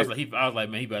was too. roommate. I was like,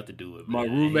 man, he about to do it, My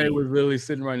man. roommate was literally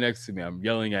sitting right next to me. I'm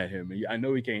yelling at him. I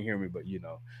know he can't hear me, but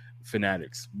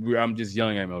fanatics. I'm just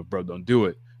yelling at him, like, bro. Don't do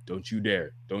it. Don't you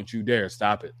dare. Don't you dare.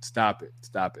 Stop it. Stop it.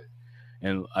 Stop it.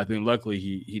 And I think luckily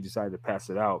he decided to pass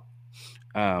it out.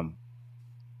 Um,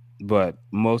 but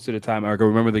most of the time, I can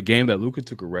remember the game that Luka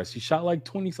took a rest. He shot like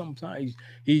 20 something times.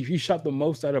 He shot the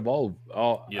most out of all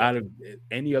Yeah. out of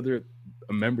any other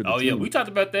member of the Oh yeah, we team. talked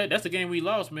about that. That's the game we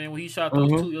lost, man. When he shot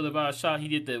those Uh-huh. two ill-advised shots, he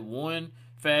did that one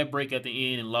fast break at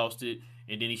the end and lost it,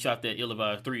 and then he shot that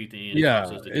ill-advised three at the end and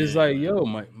cost Yeah, us the it's game, like, man. yo,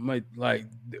 my like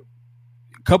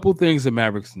a couple things the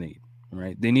Mavericks need,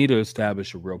 right? They need to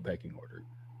establish a real pecking order.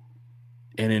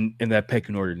 And that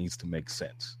pecking order needs to make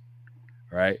sense.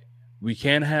 Right? We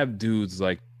can't have dudes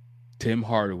like Tim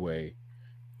Hardaway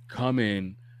come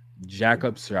in, jack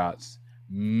up shots,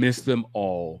 miss them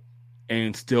all,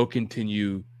 and still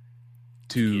continue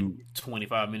To get to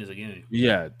 25 minutes a game.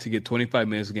 to get 25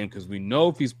 minutes again, because we know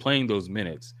if he's playing those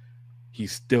minutes,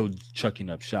 he's still chucking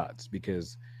up shots.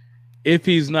 Because if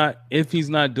he's not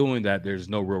doing that, there's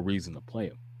no real reason to play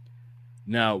him.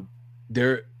 Now,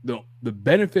 the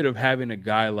benefit of having a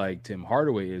guy like Tim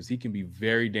Hardaway is he can be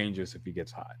very dangerous if he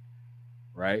gets hot,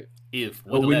 right? When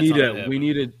But the we last need time that to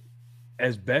happened?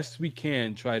 as best we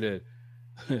can try to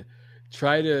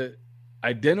try to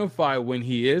identify when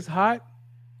he is hot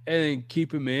and then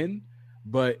keep him in.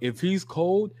 But if he's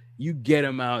cold, you get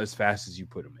him out as fast as you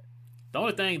put him in. The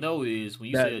only thing though is when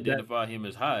you say That identify him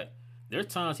as hot, there's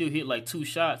times he'll hit like 2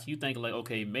 shots. You think like,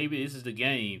 okay, maybe this is the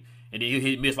game, and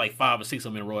then miss like 5 or 6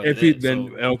 of them in a row after if he that. then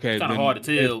So okay it's kind of then hard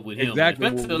to if tell with him, man. exactly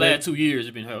Especially the last 2 years.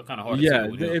 It's been kind of hard to yeah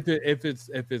tell with him.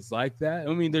 if it's like that.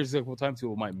 I mean, there's a couple times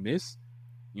people might miss,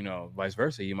 vice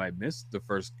versa. He might miss the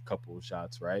first couple of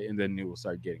shots, right, and then he will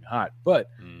start getting hot. But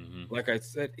Mm-hmm. like I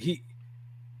said,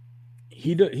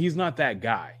 he's not that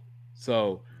guy.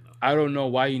 So I don't know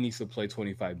why he needs to play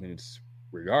 25 minutes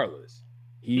regardless.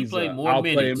 He played more I'll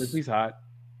play him if minutes. he's hot.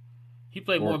 He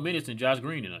played more Or minutes than Josh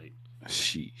Green tonight.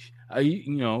 sheesh.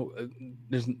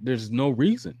 There's no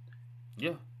reason.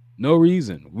 Yeah. No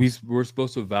reason. We're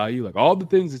supposed to value like all the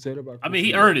things they said about I mean,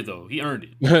 he Christian earned it though. He earned it.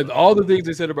 Wood. All the things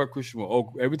they said about Christian Wood.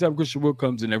 Oh, every time Christian Wood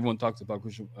comes in, everyone talks about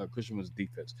Christian Wood's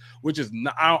defense, which is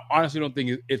not, honestly don't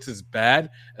think it's as bad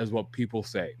as what people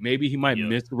say. Maybe he might Yeah.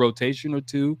 miss a rotation or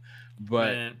two,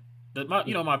 but Man,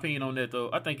 my opinion on that though,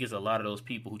 I think it's a lot of those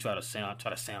people who try to sound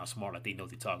smart, like they know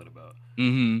what they're talking about.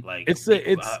 Like it's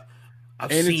people, it's I've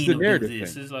and it's seen the them do narrative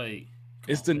this. thing. It's like,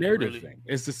 It's come the on, man, narrative really? thing.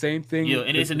 It's the same thing. Yeah,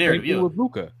 and it's a the same narrative. thing Yeah, with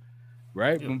Luka,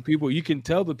 right? yeah, When people, you can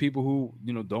tell the people who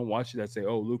don't watch it that say,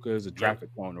 "Oh, Luka is a yeah. traffic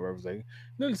cone," or whatever. Like,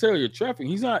 not necessarily a traffic.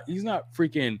 He's not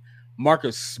freaking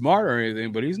Marcus Smart or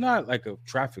anything, but he's not like a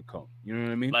traffic cone. You know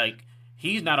what I mean? Like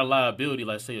he's not a liability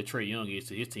like say a Trey Young is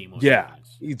to his team on Yeah,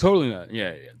 defense. he's totally not.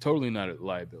 Yeah, totally not a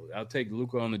liability. I'll take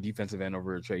Luka on the defensive end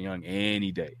over Trey Young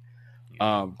any day.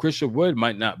 Yeah. Christian Wood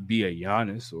might not be a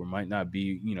Giannis or might not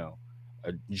be,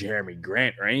 a Jeremy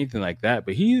Grant or anything like that,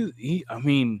 but I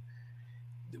mean,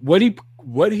 what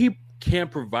he can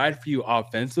provide for you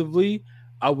offensively,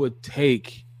 I would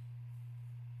take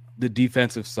the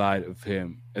defensive side of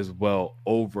him as well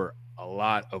over a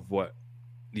lot of what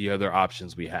the other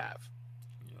options we have,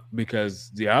 Yeah. because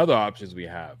the other options we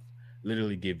have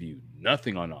literally give you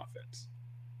nothing on offense.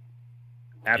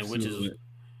 And Absolutely.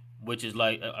 which is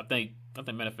like I think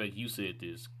matter of fact you said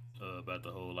this about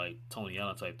the whole like Tony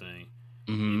Allen type thing.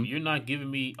 If Mm-hmm. you're not giving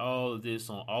me all of this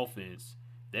on offense,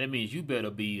 that means you better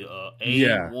be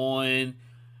Yeah. A1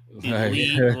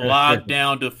 elite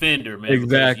lockdown defender, man. Because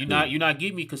you're Exactly. not you're not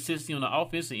giving me consistency on the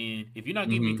offensive end. If you're not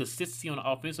giving me Mm-hmm. consistency on the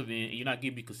offensive end, and you're not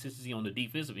giving me consistency on the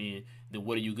defensive end, then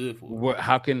what are you good for? What?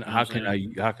 How can You know how what I'm can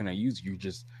saying? I use you?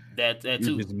 That You're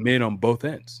too. just mid on both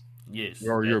ends, Yes,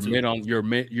 or that too. you're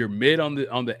mid on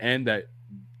the end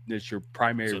that's your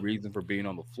primary So reason for being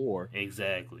on the floor,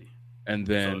 exactly. and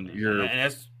So then you're and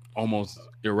that's almost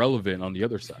irrelevant on the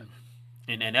other side.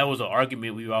 and that was an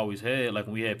argument we always had. Like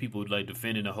when we had people like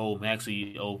defending the whole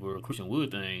Maxi over Christian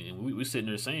Wood thing, and we sitting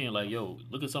there saying like, "Yo,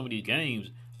 look at some of these games.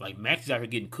 Like Maxi's out here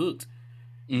getting cooked,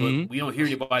 but Mm-hmm. we don't hear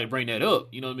anybody bring that up.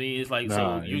 You know what I mean? It's like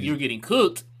so Nah, you're getting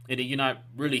cooked, and then you're not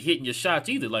really hitting your shots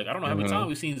either. Like I don't know how many uh-huh. times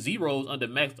we've seen zeros under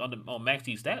Max on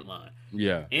Maxi's stat line,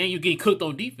 Yeah. and you're getting cooked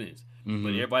on defense. But Mm-hmm.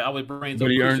 everybody always brings But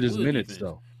up he earned Christian his Wood minutes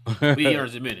defense. though. But he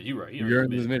earns his minutes. You're right. He He earns his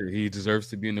earned his minutes. minutes. He deserves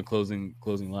to be in the closing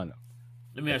lineup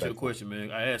Let me at ask you a that point. question,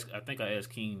 man. I think I asked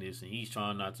King this, and he's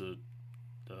trying not to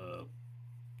uh,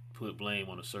 put blame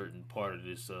on a certain part of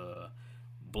this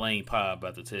blame pie. I'm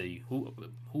about to tell you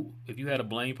who if you had a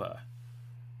blame pie,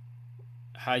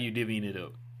 how you divvying it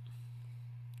up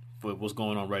for what's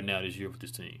going on right now this year with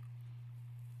this team?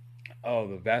 Oh,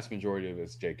 the vast majority of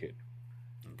it's J Kid,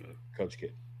 Okay. Coach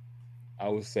Kid. I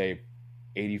would say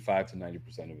 85 to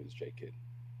 90% of it is J Kid,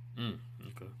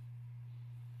 Okay.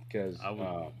 because I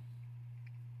would.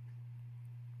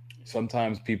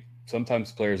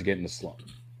 sometimes players get in a slump,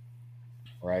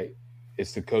 right?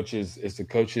 It's the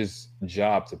coach's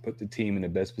job to put the team in the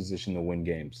best position to win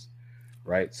games,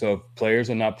 right? So if players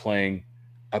are not playing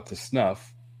up to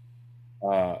snuff,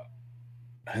 uh,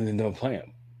 and then don't play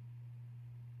them.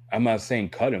 I'm not saying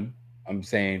cut him. I'm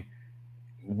saying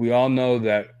we all know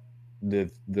that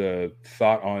the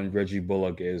thought on Reggie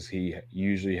Bullock is he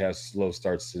usually has slow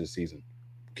starts to the season.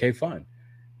 Okay, fine.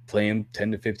 Play him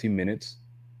 10 to 15 minutes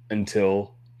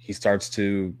until he starts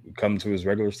to come to his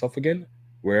regular stuff again,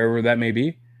 wherever that may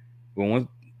be. But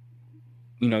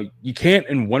you can't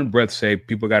in one breath say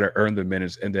people got to earn their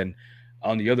minutes, and then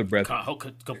on the other breath,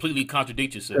 Completely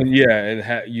contradict yourself, and yeah,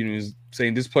 and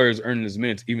saying this player is earning his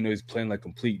minutes even though he's playing like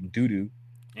complete doo doo,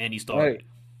 and he right? started.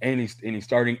 And he's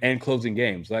starting and closing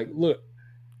games. Like, look,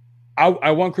 I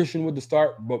want Christian Wood to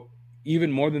start, but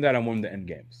even more than that, I want him to end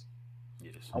games.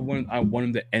 Yes. I want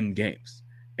him to end games,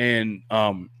 and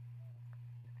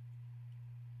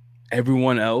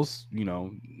everyone else,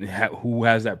 who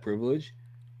has that privilege,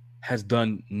 has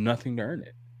done nothing to earn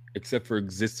it, except for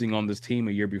existing on this team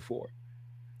a year before,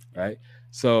 right?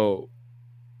 So,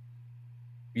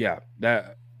 yeah,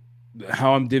 that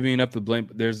how I'm divvying up the blame.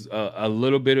 There's a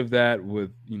little bit of that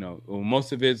with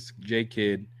most of it's J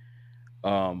Kid.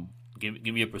 Um, Give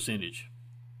me a percentage.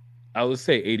 I would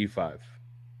say 85,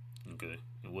 Okay.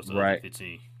 And what's the other right?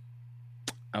 15?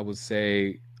 I would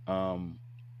say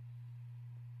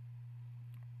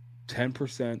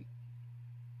 10%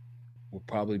 will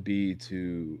probably be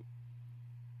to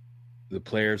the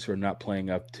players who are not playing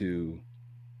up to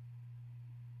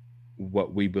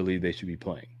what we believe they should be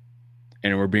playing.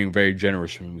 And we're being very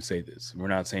generous when we say this. We're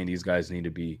not saying these guys need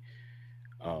to be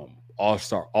all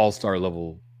star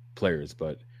level players,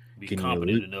 but Be can you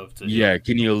competent enough to yeah,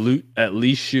 can you at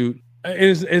least shoot?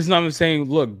 It's not even saying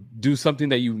look, do something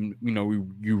that you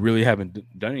really haven't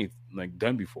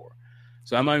done before.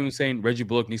 So I'm not even saying Reggie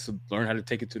Bullock needs to learn how to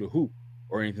take it to the hoop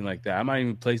or anything like that. I'm not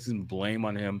even placing blame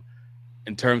on him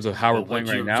in terms of how we're but playing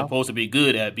what right you're now. supposed to be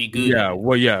good at, be good at Yeah,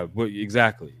 it. well,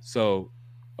 exactly. So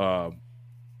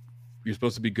you're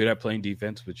supposed to be good at playing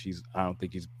defense, which I don't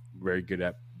think he's very good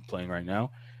at playing right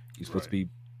now. He's supposed to Right.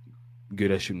 be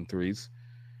good at shooting threes.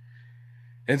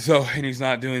 And he's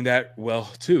not doing that well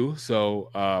too. So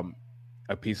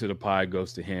a piece of the pie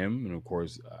goes to him, and of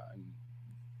course,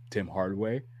 Tim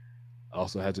Hardaway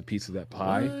also has a piece of that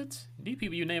pie. What? These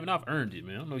people you naming off earned it,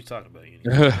 man. I don't know what you're talking about. You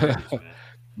earned this,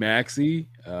 man.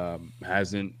 Maxi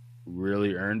hasn't.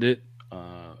 really earned it.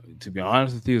 To be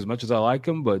honest with you, as much as I like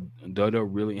him, but Dodo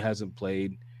really hasn't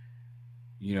played,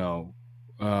 you know,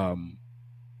 um,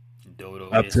 Dodo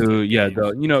up esque to type yeah, games.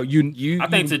 the I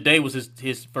think today was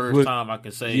his first would time I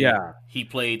can say yeah, he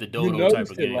played the you Dodo type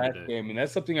noticed of it game last today. game, and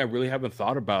that's something I really haven't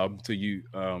thought about until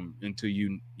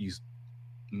you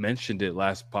mentioned it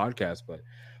last podcast. But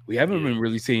we haven't Yeah, been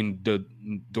really seeing the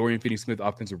Dorian Finney-Smith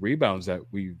offensive rebounds that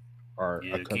we are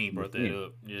yeah. King accustomed to brought that seeing.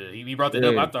 up. Yeah, he brought that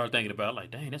up. I Yeah, started thinking about it,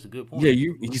 like, dang, that's a good yeah.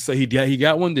 point. He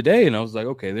got one today, and I was like,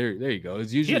 okay, there you go.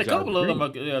 It's He usually had a Josh couple of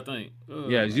them. Green. Yeah, I think.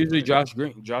 Yeah, it's You're usually right. Josh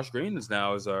Green. Josh Green is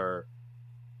now is our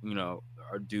you know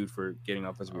our dude for getting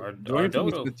offensive. Our Dorian Dodo.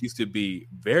 Finney-Smith used to be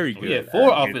very We had good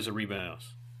four at getting. offensive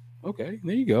rebounds. Okay,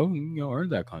 there you go.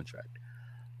 Earned that contract.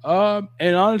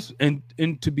 And honest, and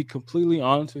to be completely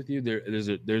honest with you,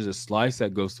 there's a slice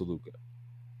that goes to Luca,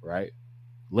 right?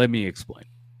 Let me explain.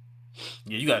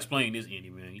 Yeah, you got to explain this, Andy,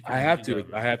 man. You I come on, have you to.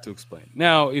 got. I have to explain.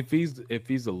 Now, if he's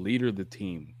the leader of the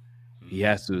team, he Mm-hmm.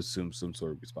 has to assume some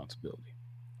sort of responsibility,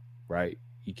 right?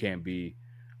 He can't be.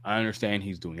 I understand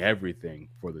he's doing everything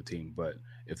for the team, but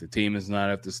if the team is not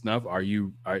up to snuff,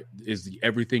 is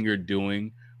everything you're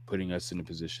doing putting us in a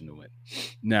position to win?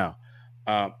 Now,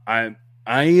 I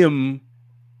am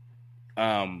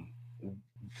um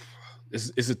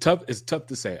it's tough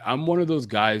to say. I'm one of those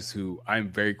guys who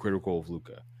I'm very critical of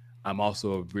Luca. I'm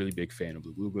also a really big fan of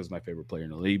Luca. Luca is my favorite player in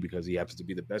the league because he happens to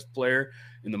be the best player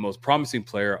and the most promising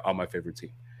player on my favorite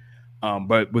team.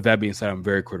 But with that being said, I'm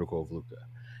very critical of Luca.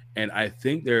 And I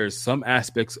think there are some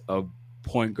aspects of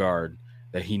point guard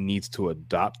that he needs to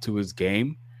adopt to his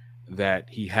game that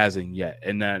he hasn't yet.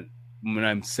 And that when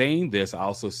I'm saying this, I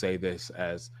also say this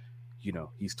as,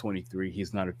 he's 23.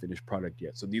 He's not a finished product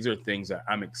yet. So these are things that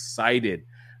I'm excited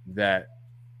that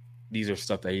these are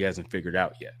stuff that he hasn't figured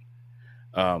out yet.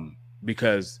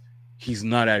 Because he's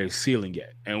not at his ceiling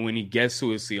yet. And when he gets to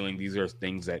his ceiling, these are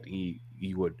things that he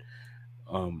would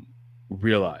um,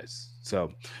 realize.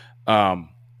 So um,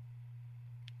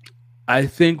 I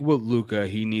think with Luca,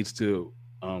 he needs to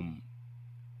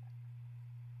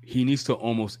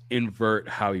almost invert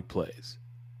how he plays.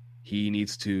 He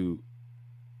needs to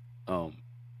um,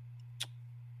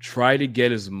 try to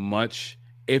get as much.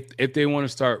 If they want to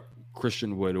start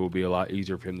Christian Wood, it will be a lot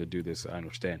easier for him to do this. I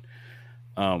understand,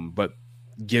 but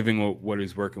given what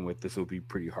he's working with, this will be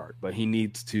pretty hard. But he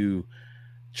needs to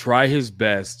try his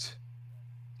best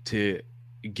to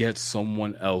get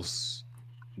someone else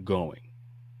going.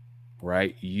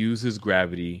 Right? Use his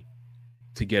gravity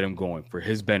to get him going for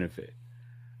his benefit,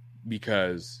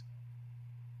 because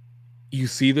you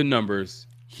see the numbers.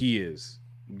 He is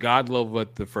God level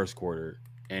at the first quarter,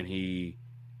 and he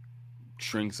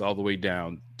shrinks all the way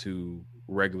down to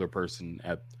regular person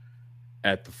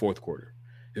at the fourth quarter.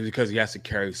 It's because he has to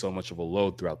carry so much of a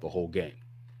load throughout the whole game,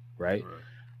 right?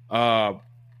 Right. Uh,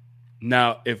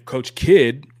 Now, if Coach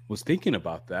Kidd was thinking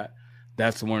about that,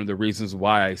 that's one of the reasons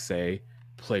why I say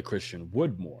play Christian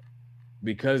Wood more,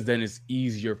 because then it's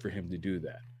easier for him to do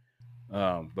that.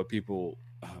 But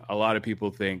a lot of people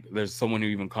think, there's someone who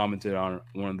even commented on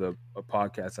one of the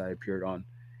podcasts I appeared on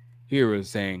here was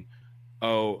saying,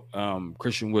 "Oh,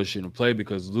 Christian Wood shouldn't play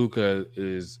because Luca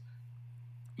is,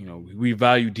 we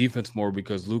value defense more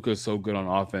because Luca is so good on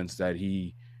offense that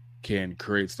he can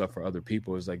create stuff for other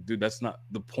people." It's like, dude, that's not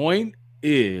the point.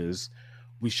 Is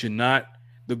we should not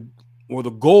the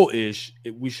goal is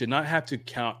we should not have to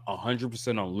count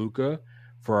 100% on Luca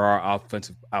for our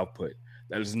offensive output.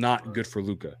 That is not Right. good for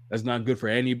Luca. That's not good for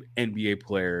any NBA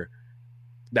player.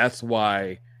 That's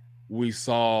why we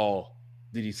saw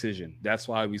the decision. That's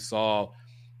why we saw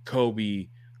Kobe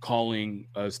calling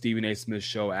Stephen A. Smith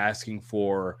show asking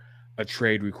for a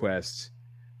trade request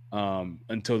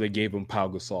until they gave him Pau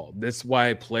Gasol. That's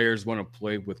why players want to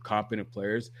play with competent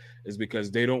players, is because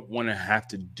they don't want to have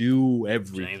to do James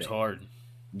everything. Harden.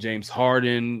 James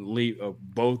Harden,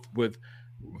 both with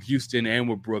Houston and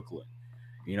with Brooklyn,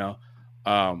 you know,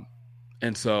 um,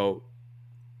 and so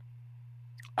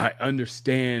I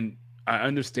understand. I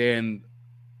understand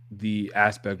the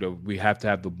aspect of we have to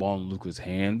have the ball in Luka's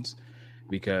hands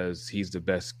because he's the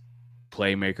best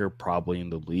playmaker probably in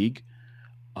the league.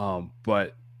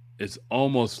 But it's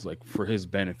almost like for his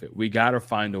benefit, we got to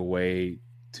find a way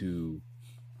to,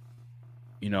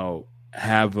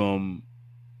 have him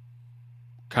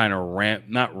kind of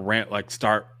not rant, like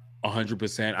start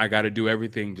 100%. I got to do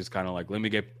everything. Just kind of like, let me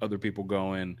get other people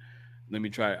going. Let me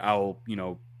try. I'll,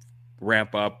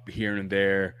 ramp up here and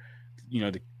there,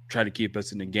 to try to keep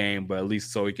us in the game, but at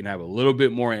least so he can have a little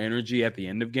bit more energy at the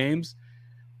end of games.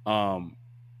 Um,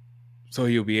 so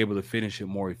he'll be able to finish it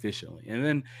more efficiently. And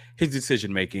then his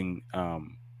decision making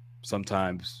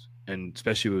sometimes and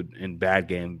especially in bad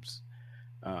games.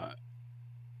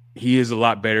 He is a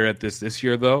lot better at this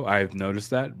year, though. I've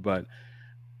noticed that, but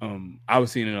I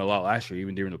was seeing it a lot last year,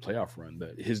 even during the playoff run.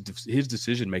 That his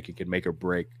decision making can make or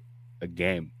break a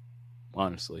game,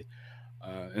 honestly.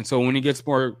 And so when he gets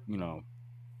more,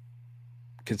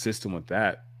 consistent with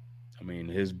that, I mean,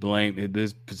 his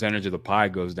percentage of the pie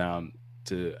goes down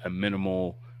to a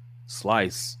minimal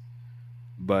slice.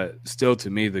 But still, to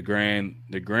me, the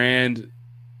grand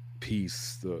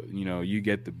piece, you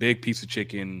get the big piece of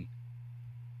chicken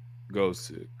goes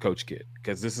to Coach Kidd,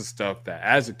 because this is stuff that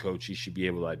as a coach he should be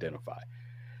able to identify,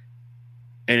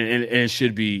 and it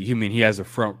should be. I mean, he has a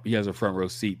front row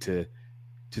seat to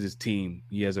this team.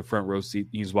 He has a front row seat.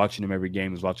 He's watching them every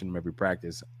game. He's watching them every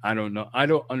practice. I don't know. I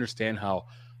don't understand how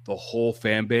the whole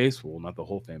fan base, well, not the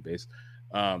whole fan base,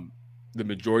 the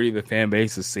majority of the fan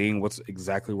base is seeing what's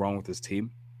exactly wrong with this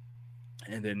team,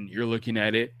 and then you're looking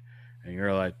at it and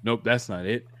you're like, nope, that's not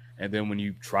it. And then when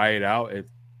you try it out, it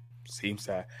seems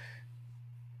to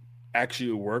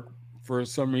actually work for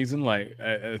some reason. Like,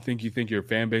 I think you think your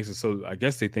fan base is so, I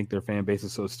guess they think their fan base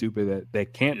is so stupid that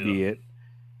that can't be it.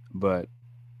 But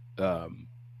I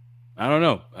don't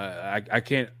know.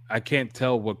 I can't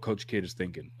tell what Coach Kidd is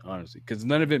thinking, honestly, because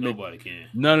none of it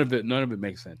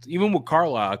makes sense. Even with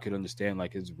Carlisle, I could understand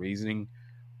like his reasoning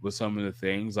with some of the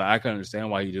things. Like, I can understand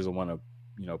why he doesn't want to,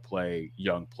 play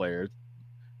young players,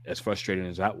 as frustrating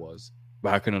as that was.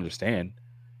 But I can understand.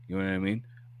 You know what I mean?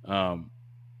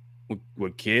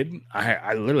 With Kidd,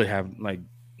 I literally have like,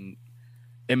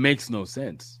 it makes no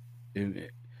sense.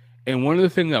 And one of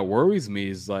the things that worries me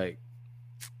is like,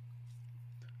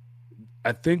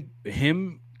 I think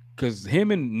because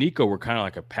him and Nico were kind of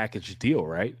like a package deal,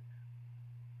 right?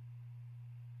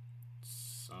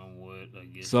 Somewhat, I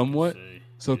guess. Somewhat.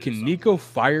 So can Nico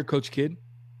fire Coach Kidd?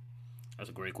 That's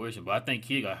a great question, but I think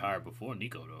Kidd got hired before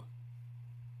Nico, though.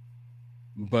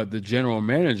 But the general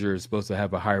manager is supposed to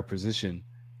have a higher position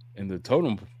in the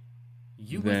totem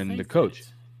than the coach.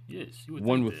 That. Yes,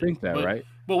 one would think that, right?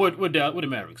 But we're the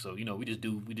Mavericks, so we just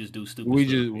do stupid. We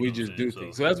just do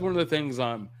things. So that's one of the things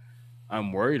I'm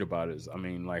worried about. Is, I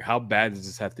mean, like, how bad does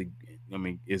this have to? I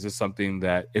mean, is this something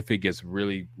that if it gets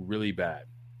really, really bad,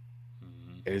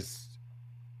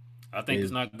 I think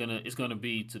it's gonna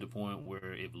be to the point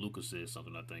where if Luka says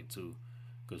something, I think too,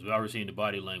 because we already seen the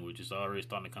body language. It's already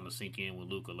starting to kind of sink in with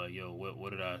Luka. Like, yo, what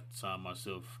did I sign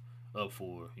myself up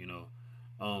for?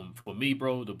 For me,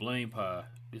 bro, the blame pie.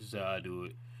 This is how I do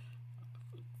it.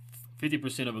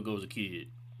 50% of it goes to Kidd.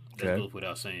 That goes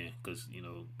without saying, because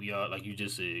we are, like you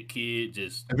just said, Kidd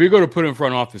just. If we go to put in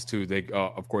front office too, they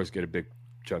of course get a big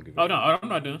chunk of it. Oh no, I'm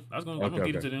not done. I'm gonna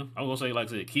get it to them. I'm gonna say, like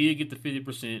I said, Kidd get the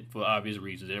 50% for obvious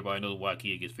reasons. Everybody knows why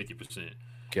Kidd gets 50%.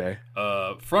 Okay.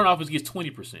 Front office gets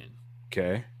 20%.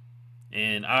 Okay.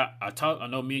 And I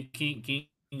know me and King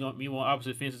me on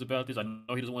opposite fences about this. I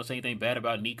know he doesn't want to say anything bad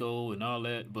about Nico and all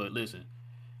that, but listen,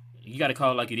 you got to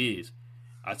call it like it is.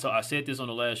 I said this on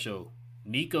the last show.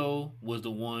 Nico was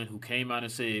the one who came out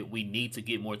and said we need to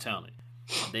get more talent.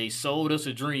 They sold us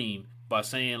a dream by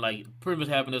saying, like, pretty much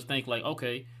having us think like,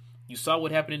 okay, you saw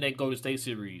what happened in that Golden State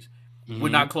series. Mm-hmm. We're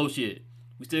not close yet.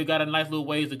 We still got a nice little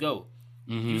ways to go.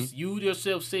 Mm-hmm. You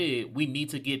yourself said we need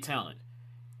to get talent.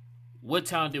 What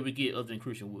talent did we get other than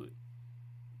Christian Wood?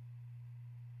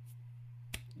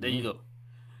 There you go.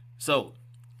 So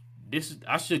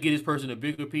I should get this person a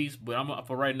bigger piece, but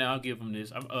for right now I'll give him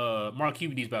this. Mark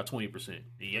Cuban needs about 20%.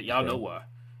 Y'all know why.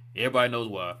 Everybody knows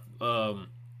why.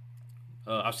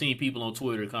 I've seen people on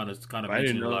Twitter kind of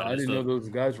mention a lot of this stuff. I didn't know those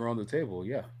guys were on the table.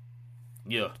 Yeah.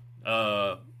 Yeah.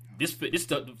 This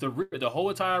the whole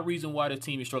entire reason why the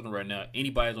team is struggling right now.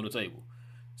 Anybody's on the table.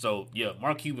 So yeah,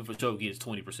 Mark Cuban for sure gets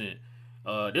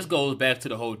 20%. This goes back to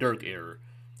the whole Dirk era.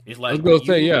 It's like, I was gonna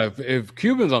say, if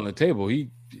Cuban's on the table,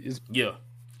 he is. Yeah.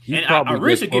 He I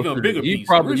really should give him a bigger piece.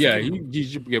 He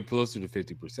should get closer to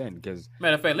 50%, because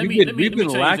matter of fact, let me change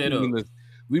that up.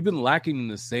 We've been lacking in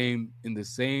the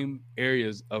same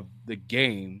areas of the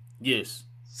game. Yes.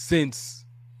 Since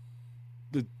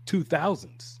the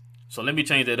 2000s. So let me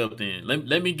change that up then.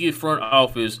 Let me give front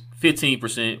office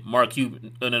 15%. Mark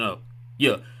Cuban. No.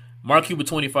 Yeah, Mark Cuban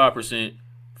 25%.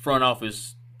 Front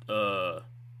office 15%.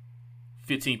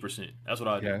 That's what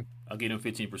I do. I'll give him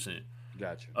 15%.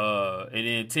 Gotcha. And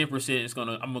then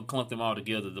 10% I'm gonna clump them all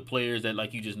together. The players that,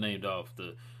 like you just named off,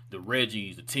 the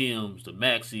Reggies, the Tims, the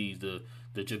Maxis, the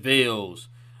JaVales,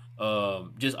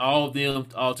 just all of them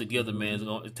all together, man, is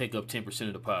gonna take up 10%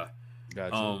 of the pie.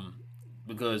 Gotcha.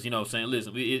 Because I'm saying,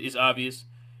 listen, it's obvious.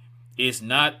 It's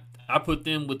not. I put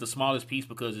them with the smallest piece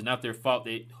because it's not their fault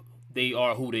that they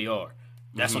are who they are.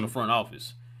 That's on the front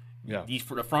office. Yeah.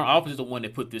 For the front office is the one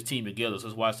that put this team together. So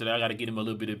that's why I said I got to get him a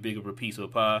little bit of bigger of a piece of the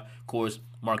pie. Of course,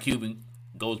 Mark Cuban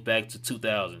goes back to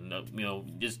 2000.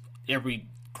 Just every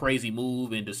crazy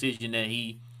move and decision that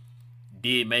he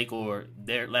did make or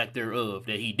their lack thereof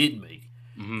that he didn't make.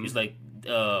 Mm-hmm. It's like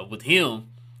with him,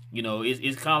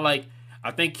 it's kind of like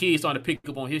I think kids starting to pick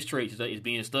up on his traits is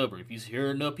being stubborn. If you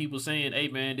hear enough people saying, "Hey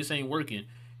man, this ain't working,"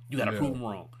 you got to prove them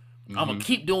wrong. Mm-hmm. I'm gonna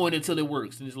keep doing it until it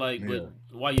works. And it's like, but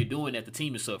while you're doing that, the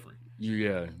team is suffering.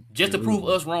 Just to prove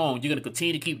us wrong, you're gonna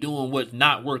continue to keep doing what's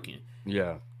not working.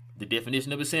 Yeah. The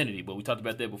definition of insanity. But we talked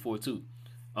about that before too.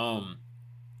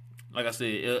 Like I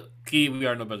said, kid, we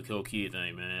already know about the whole kid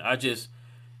thing, man. It's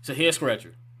a head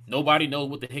scratcher. Nobody knows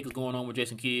what the heck is going on with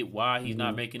Jason Kidd, why he's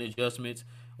not making adjustments,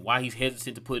 why he's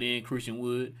hesitant to put in Christian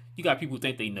Wood. You got people who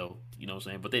think they know, you know what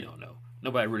I'm saying, but they don't know.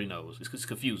 Nobody really knows. It's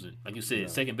confusing. Like you said,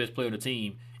 second best player on the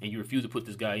team, and you refuse to put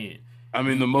this guy in. I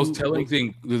mean, the most telling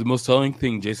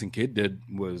thing Jason Kidd did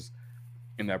was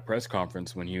in that press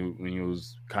conference when he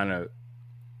was kind of,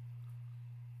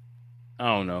 I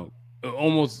don't know,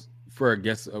 almost for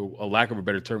a lack of a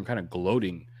better term, kind of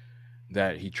gloating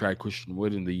that he tried Christian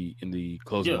Wood in the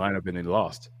closing lineup and they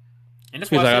lost. And that's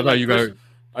why I thought you guys.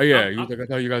 He was like, I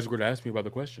thought you guys were going to ask me about the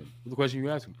question. What's the question you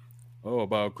asked me? Oh,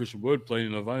 about Christian Wood playing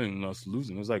in the final and us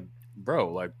losing. It was like,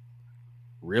 bro, like,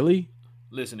 really?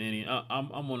 Listen, Andy,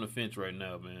 I'm on the fence right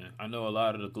now, man. I know a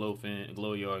lot of the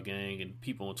Glow Yard gang and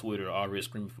people on Twitter are already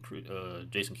screaming for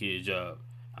Jason Kidd's job.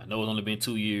 I know it's only been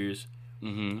 2 years.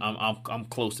 Mm-hmm. I'm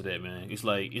close to that, man. It's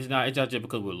like it's not just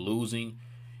because we're losing.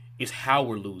 It's how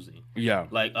we're losing. Yeah.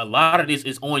 Like a lot of this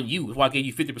is on you. That's why I gave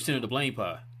you 50% of the blame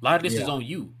pie. A lot of this is on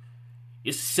you.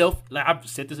 It's like I've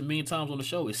said this a million times on the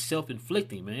show. It's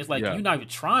self-inflicting, man. It's like you're not even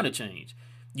trying to change.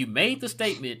 You made the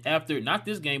statement after not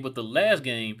this game, but the last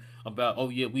game about,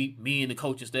 me and the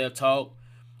coaching staff talk.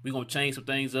 We're gonna change some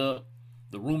things up.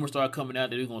 The rumors start coming out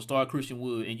that we're gonna start Christian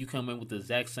Wood, and you come in with the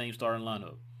exact same starting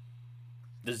lineup.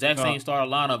 The exact same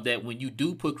starting lineup that when you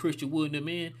do put Christian Wood in them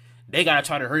in, they gotta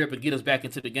try to hurry up and get us back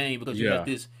into the game because you got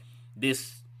this.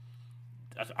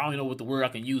 I don't even know what the word I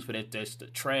can use for that. That's the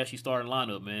trashy starting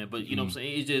lineup, man. But you know what I'm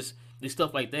saying? It's just it's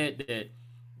stuff like that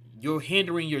you're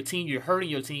hindering your team, you're hurting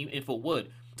your team, and for what?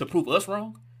 To prove us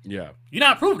wrong? Yeah. You're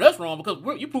not proving us wrong because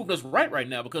you're proving us right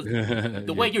now because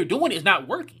the way you're doing it is not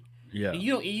working. Yeah. And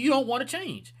you don't want to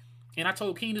change. And I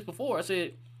told King this before. I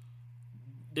said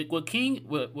that what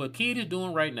Kidd is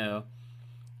doing right now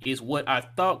is what I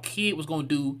thought Kidd was going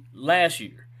to do last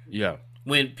year. Yeah.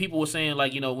 When people were saying,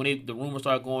 like, when the rumors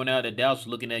started going out that Dallas was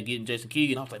looking at getting Jason Kidd,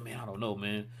 and I was like, man, I don't know,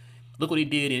 man. Look what he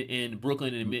did in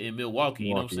Brooklyn and in Milwaukee.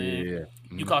 You know what I'm saying? Yeah.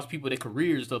 Mm-hmm. You cost people their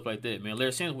careers and stuff like that, man.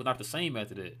 Larry Sanders was not the same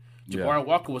after that. Jabari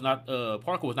Walker was not.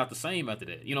 Parker was not the same after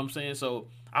that. You know what I'm saying? So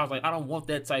I was like, I don't want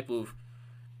that type of,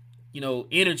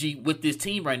 energy with this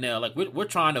team right now. Like we're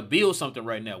trying to build something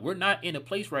right now. We're not in a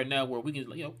place right now where we can,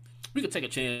 we could take a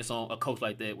chance on a coach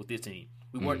like that with this team.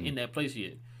 We weren't in that place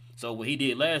yet. So what he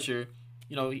did last year,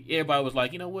 everybody was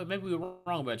like, you know what? Maybe we were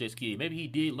wrong about Jason Kidd. Maybe he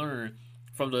did learn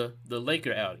from the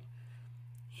Laker outing.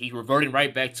 He reverted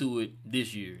right back to it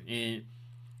this year. And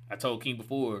I told King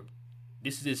before,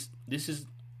 this is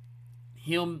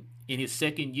him in his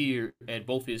second year at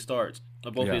both his starts,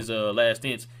 both his last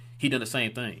stints. He done the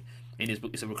same thing, and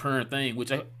it's a recurrent thing,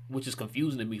 which is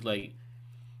confusing to me. Like,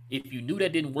 if you knew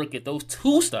that didn't work at those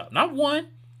two stops, not one,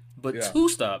 but two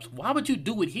stops, why would you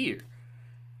do it here?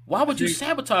 Why would you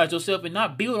sabotage yourself and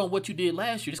not build on what you did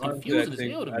last year? It's confusing as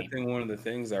hell to me. I think one of the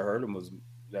things I heard him was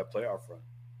that playoff run.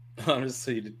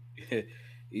 Honestly,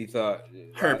 he thought.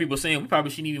 Heard people saying we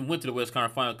probably shouldn't even went to the West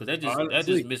Conference Final because that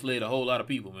just misled a whole lot of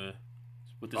people, man.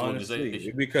 With this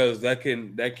organization, because that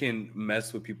can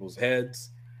mess with people's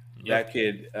heads. That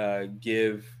could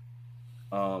give,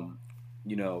 some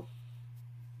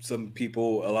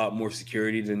people a lot more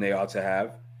security than they ought to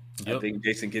have. I think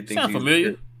Jason Kidd thinks sound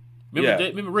familiar.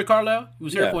 Remember Rick Carlisle? He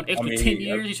was here for an extra 10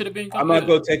 years. He should have been. I'm not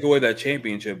going to take away that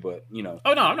championship, but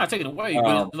Oh no, I'm not taking it away.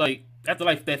 But it's like after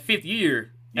like that fifth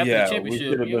year after the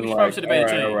championship, we probably should have been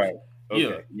changed. Right.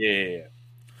 Okay.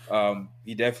 Yeah.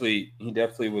 He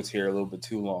definitely was here a little bit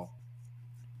too long,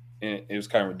 and it was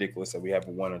kind of ridiculous that we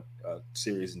haven't won a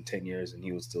series in 10 years, and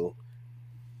he was still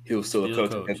a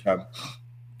coach at that time.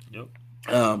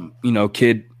 Yep.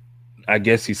 Kidd, I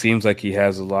guess he seems like he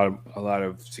has a lot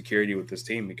of security with this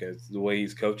team because the way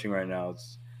he's coaching right now,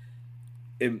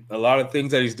 a lot of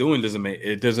things that he's doing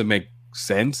doesn't make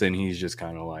sense, and he's just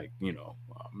kind of like,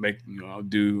 I'm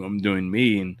doing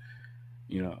me, and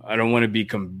I don't want to be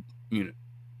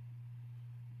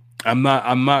I'm not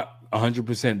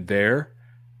 100% there,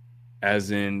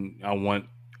 as in I want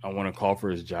to call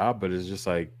for his job, but it's just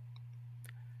like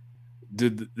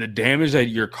the damage that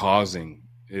you're causing,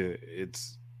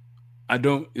 it's I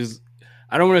don't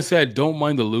want to say I don't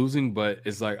mind the losing, but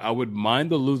it's like I would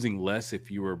mind the losing less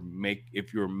if you were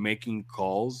making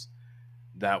calls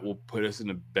that will put us in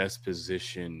the best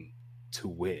position to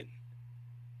win.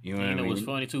 You know And what you I know what's mean?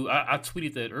 funny too? I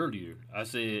tweeted that earlier. I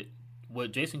said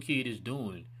what Jason Kidd is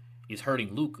doing is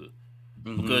hurting Luca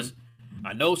Mm-hmm. because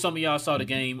I know some of y'all saw the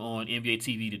game on NBA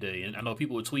TV today, and I know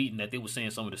people were tweeting that they were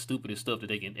saying some of the stupidest stuff that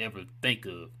they can ever think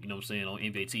of. You know what I'm saying on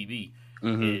NBA TV,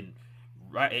 Mm-hmm. and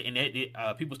right,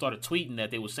 and people started tweeting that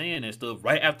they were saying that stuff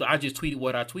right after I just tweeted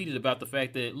what I tweeted about the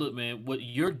fact that look, man, what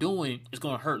you're doing is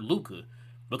going to hurt Luca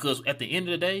because at the end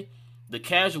of the day, the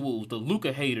casuals, the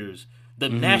Luca haters, the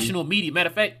Mm-hmm. national media. Matter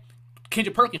of fact,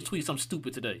 Kendrick Perkins tweeted something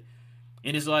stupid today,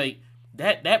 and it's like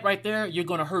that right there. You're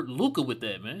gonna hurt Luca with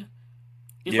that, man.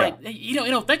 It's Yeah. like you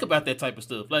don't think about that type of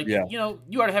stuff. Like Yeah. you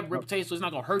already have a reputation, so it's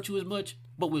not gonna hurt you as much.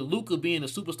 But with Luca being a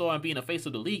superstar and being a face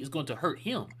of the league, it's going to hurt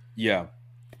him. Yeah.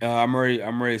 I'm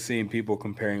already seeing people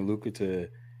comparing Luca to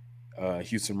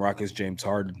Houston Rockets James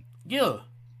Harden. Yeah,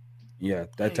 Yeah,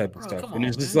 that like type of bro, stuff. come And on,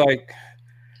 it's just man. like,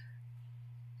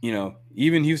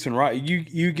 even Houston Rock,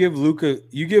 you give Luca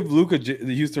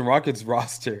the Houston Rockets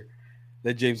roster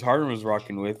that James Harden was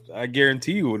rocking with. I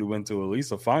guarantee you would have went to at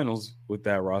least a finals with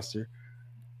that roster.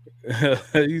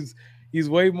 he's he's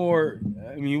way more.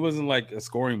 I mean, he wasn't like a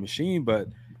scoring machine, but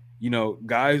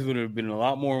guys would have been a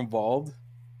lot more involved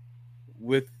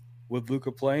with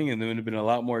Luca playing, and they would have been a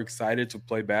lot more excited to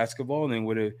play basketball, and they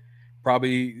would have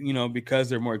probably because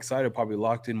they're more excited, probably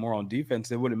locked in more on defense.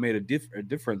 They would have made a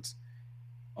difference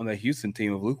on that Houston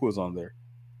team if Luca was on there.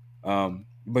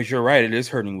 But you're right, it is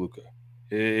hurting Luca.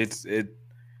 It's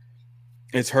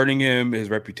hurting him, his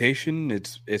reputation.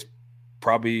 It's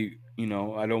probably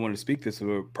I don't want to speak this, but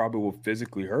it probably will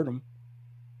physically hurt him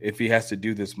if he has to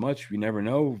do this much. You never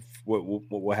know what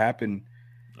will happen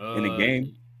in a Uh,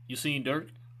 game. you seen Dirk?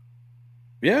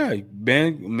 Yeah,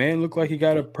 man looked like he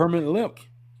got a permanent limp.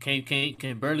 Can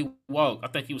barely walk. I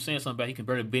think he was saying something about he can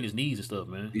barely bend his knees and stuff,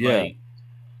 man. Yeah.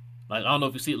 Like I don't know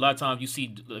if you see a lot of times you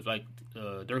see like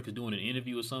Dirk is doing an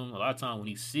interview or something. A lot of times when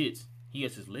he sits, he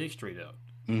has his legs straight out,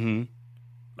 Mm-hmm.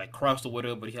 like crossed or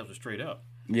whatever, but he has it straight out.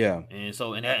 Yeah. And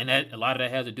so and that a lot of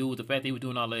that has to do with the fact that he was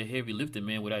doing all that heavy lifting,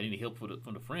 man, without any help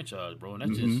from the franchise, bro. And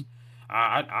that's Mm-hmm. just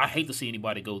I hate to see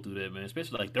anybody go through that, man.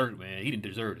 Especially like Dirk, man. He didn't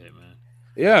deserve that, man.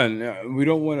 Yeah, and we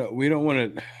don't want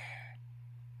to.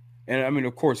 And I mean,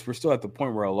 of course, we're still at the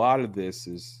point where a lot of this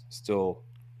is still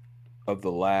of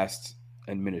the last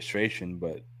administration,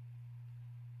 but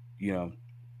you know,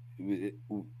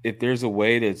 if there's a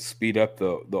way to speed up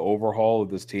the overhaul of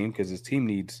this team, because this team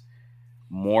needs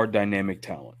more dynamic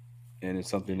talent, and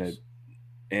it's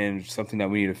Yes. something that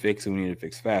we need to fix, and we need to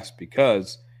fix fast,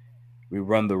 because we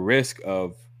run the risk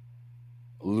of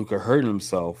Luca hurting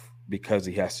himself because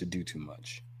he has to do too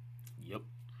much. Yep.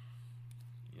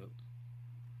 Yep.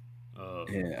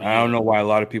 And But I don't yeah, know why a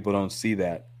lot of people don't see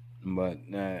that, but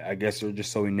I guess they're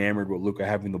just so enamored with Luca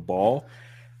having the ball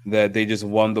that they just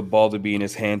want the ball to be in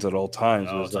his hands at all at times.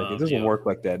 But all it's like it times. doesn't Yep. work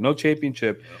like that. No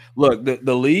championship. Yep. Look,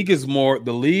 the league is more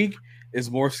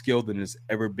skilled than it's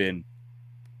ever been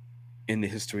in the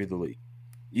history of the league.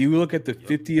 You look at the Yep.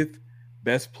 50th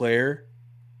best player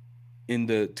in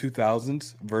the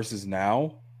 2000s versus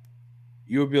now,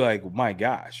 you would be like, my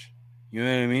gosh, you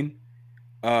know what I mean?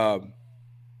 Um,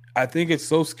 I think it's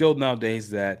so skilled nowadays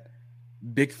that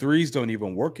big threes don't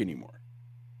even work anymore.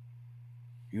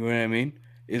 You know what I mean?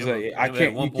 It's like I Remember at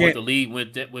can't. one You point can't. the league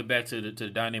went back to the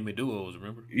dynamic duos.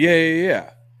 Remember? Yeah, yeah, yeah.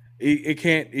 It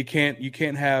can't. It can't. You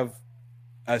can't have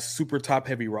a super top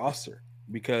heavy roster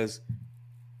because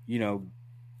you know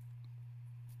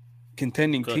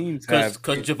contending teams have.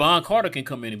 Cause Javon Carter can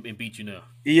come in and beat you now.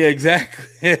 Yeah, exactly.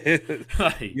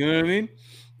 Like, You know what I mean?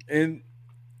 And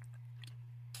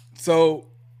so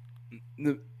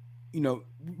the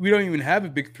we don't even have a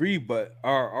big three, but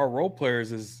our role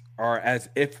players are as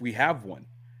if we have one.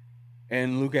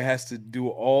 And Luca has to do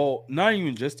all, not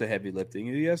even just the heavy lifting.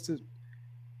 He has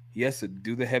to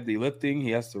do the heavy lifting.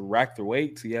 He has to rack the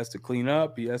weights. He has to clean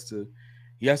up. He has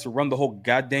to run the whole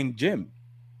goddamn gym.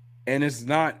 And it's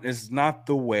not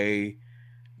the way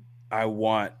I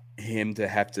want him to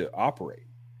have to operate.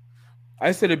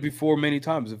 I said it before many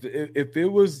times.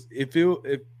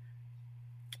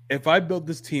 If I built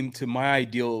this team to my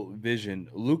ideal vision,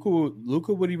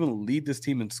 Luca would even lead this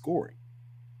team in scoring.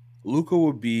 Luca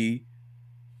would be,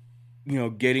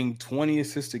 getting 20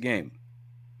 assists a game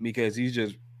because he's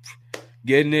just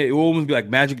getting it. It will almost be like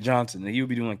Magic Johnson, and he would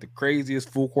be doing like the craziest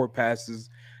full court passes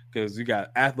because you got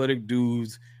athletic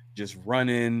dudes just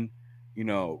running, you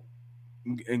know,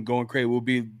 and going crazy. We'll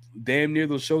be damn near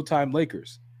those Showtime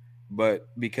Lakers. But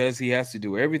because he has to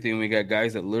do everything, we got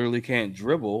guys that literally can't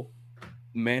dribble.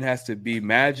 Man has to be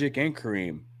Magic and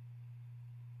Kareem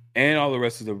and all the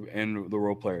rest of the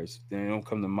role players. They don't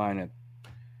come to mind at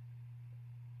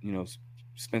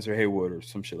Spencer Haywood or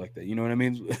some shit like that. You know what I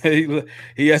mean?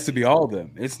 He has to be all of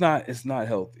them. It's not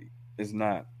healthy. That's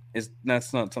not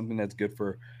something that's good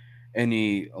for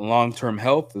any long-term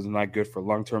health. It's not good for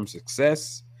long-term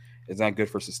success. It's not good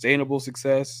for sustainable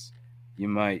success. You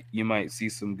might see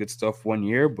some good stuff one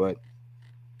year, but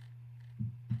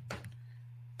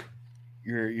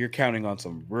you're counting on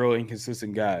some real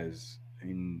inconsistent guys,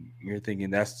 and you're thinking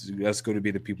that's going to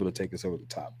be the people to take us over the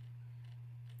top.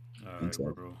 All right,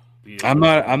 bro. Yeah, I'm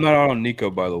not out on Nico,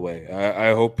 by the way.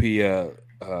 I hope he No,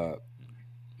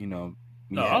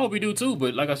 I hope he do too.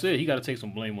 But like I said, he got to take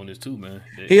some blame on this too, man.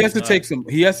 He has to take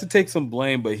some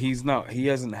blame, but he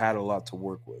hasn't had a lot to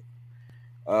work with.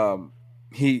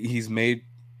 He's made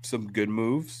some good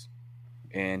moves,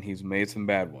 and he's made some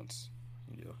bad ones.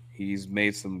 Yeah, he's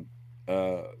made some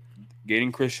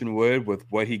getting Christian Wood with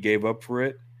what he gave up for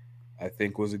it. I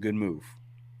think was a good move.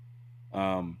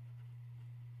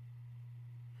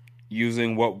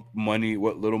 Using what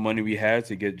little money we had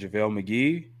to get JaVale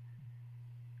McGee,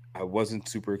 I wasn't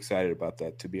super excited about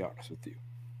that, to be honest with you.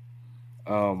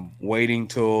 Waiting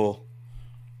till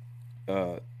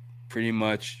pretty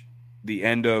much the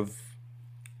end of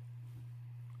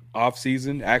off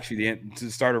season, actually to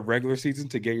the start of regular season,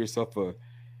 to get yourself a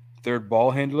third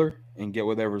ball handler and get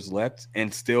whatever's left,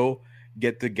 and still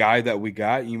get the guy that we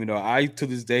got. Even though I to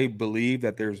this day believe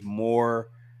that there's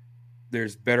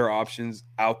better options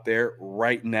out there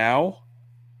right now.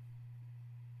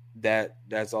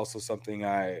 That's also something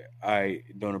I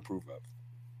don't approve of.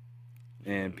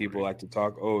 And people like to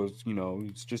talk,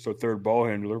 it's just a third ball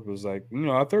handler. It was like,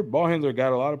 our third ball handler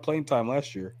got a lot of playing time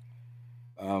last year.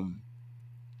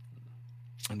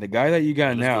 And the guy that you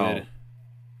got now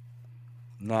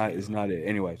is not it.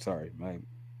 Anyway, sorry. I'm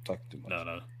talking too much.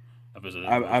 No.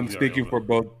 I'm speaking for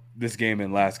both this game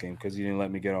and last game because you didn't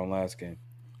let me get on last game.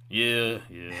 Yeah.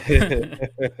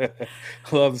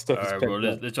 Love the stuff. All right, bro.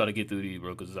 Let's try to get through these,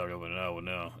 bro, because it's already over an hour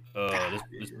now.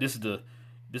 This is the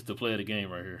play of the game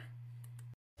right here.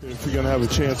 If we're gonna have a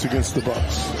chance against the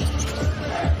Bucks.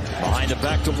 Behind the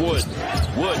back to Wood.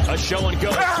 Wood, a show and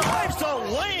go. Drives the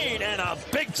lane and a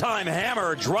big-time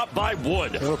hammer dropped by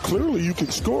Wood. Well, clearly you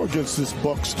can score against this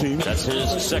Bucks team. That's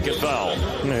his second foul.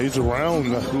 Yeah, he's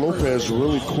around Lopez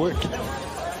really quick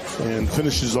and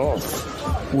finishes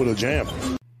off with a jam.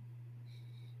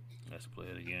 That's the play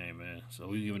of the game, man. So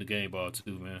we giving the game ball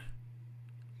too, man.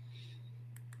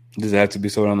 Does it have to be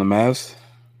someone on the Mavs?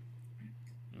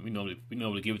 We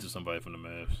normally give it to somebody from the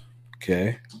Mavs.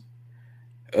 Okay.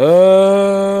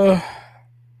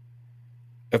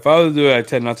 If I was to do it, I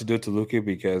tend not to do it to Luka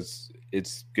because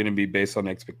it's going to be based on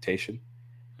expectation.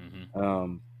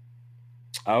 Mm-hmm.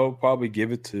 I would probably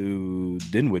give it to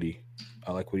Dinwiddie.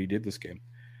 I like what he did this game.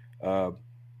 Let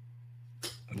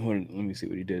me see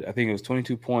what he did. I think it was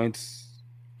 22 points,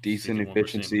 decent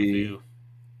efficiency.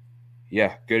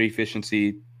 Yeah, good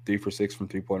efficiency. 3 for 6 from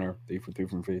 3-pointer, 3 for 3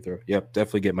 from free throw. Yep,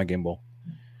 definitely get my game ball.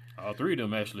 All three of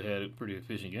them actually had a pretty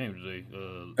efficient game today.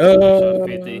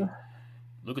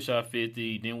 Luka shot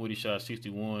 50, Dinwiddie shot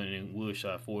 61, and Wood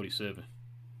shot 47.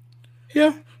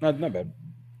 Yeah, not bad.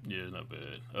 Yeah, not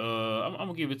bad.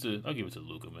 I'll give it to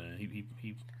Luka, man.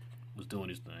 He was doing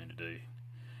his thing today.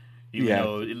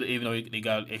 Even though they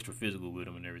got extra physical with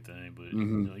him and everything, but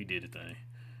he did the thing.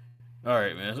 All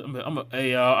right, man.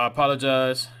 I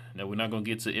apologize. Now, we're not going to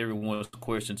get to everyone's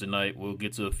question tonight. We'll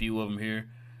get to a few of them here.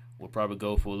 We'll probably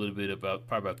go for a little bit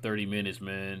about 30 minutes,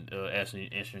 man,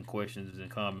 answering questions and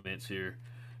comments here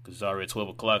because it's already 12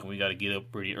 o'clock and we got to get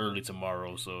up pretty early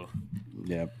tomorrow. So,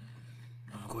 yeah.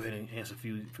 I'm going to go ahead and answer a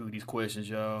few of these questions,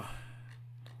 y'all.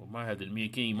 Me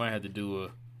and King might have to do a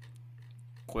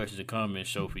questions and comments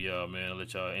show for y'all, man. I'll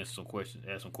let y'all answer some questions,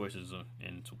 ask some questions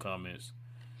and some comments.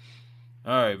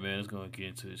 All right, man. Let's go and get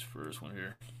into this first one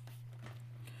here.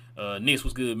 Nix,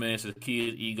 what's good, man? Says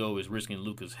kid's ego is risking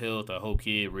Luka's health. I hope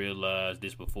kid realized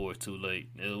this before it's too late.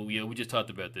 Yeah, we just talked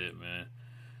about that, man.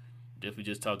 Definitely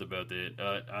just talked about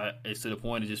that. It's to the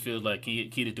point it just feels like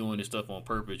kid is doing this stuff on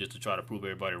purpose just to try to prove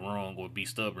everybody wrong or be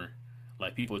stubborn.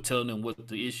 Like people are telling him what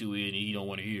the issue is and he don't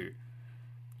want to hear it.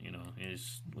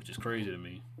 Which is crazy to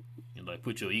me. And like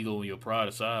put your ego and your pride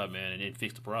aside, man, and then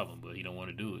fix the problem. But he don't want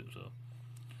to do it, so.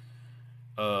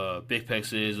 Big Pack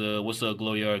says, what's up,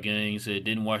 Glow Yard Gang? He said,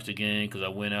 didn't watch the game because I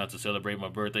went out to celebrate my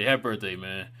birthday. Happy birthday,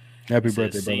 man. Happy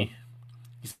birthday, brother.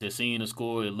 He said, seeing the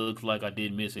score, it looks like I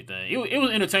didn't miss anything. It was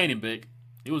entertaining, Beck.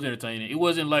 It was entertaining. It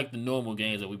wasn't like the normal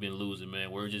games that we've been losing, man,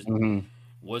 where it just Mm-hmm.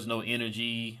 was no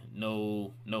energy,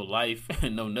 no life,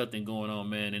 no nothing going on,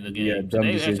 man, in the Yeah, game. dumb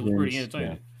Today actually was pretty decisions. Yeah.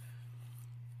 entertaining.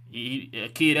 A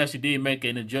kid actually did make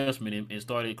an adjustment and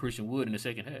started Christian Wood in the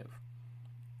second half.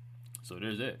 So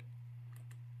there's that.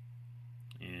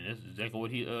 And that's exactly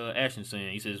what Ashton's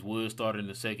saying. He says Wood started in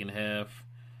the second half.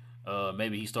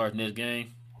 Maybe he starts next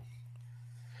game.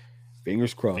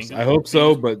 Fingers crossed. Finger, I hope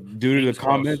so, fingers, but due to the fingers crossed.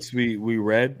 comments we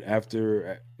read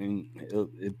after, and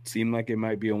it seemed like it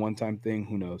might be a one-time thing.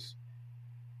 Who knows?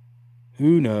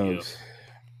 Who Yeah, knows?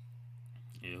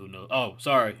 yeah. Who knows? Oh,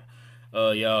 sorry.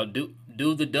 Y'all do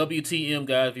the WTM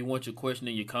guys if you want your question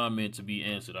and your comment to be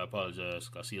answered. I apologize.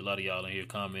 I see a lot of y'all in here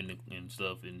commenting and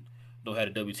stuff and don't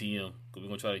have the WTM because we're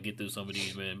gonna try to get through some of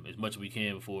these, man, as much as we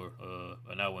can before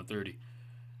an hour and 30.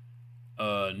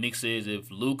 Nick says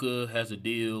if Luka has a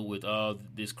deal with all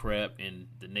this crap in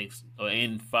the next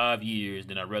in 5 years,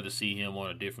 then I'd rather see him on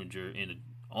a different in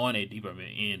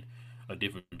a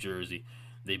different jersey.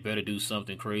 They better do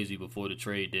something crazy before the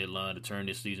trade deadline to turn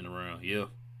this season around. Yeah.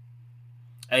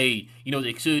 Hey, you know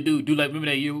they should do like remember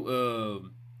that year,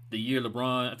 the year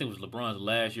LeBron, I think it was LeBron's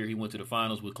last year. He went to the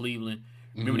finals with Cleveland.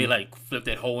 Remember they like flipped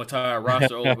that whole entire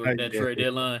roster over that trade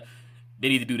deadline. They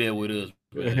need to do that with us,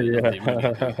 man. That's what they really need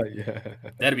to do. Yeah.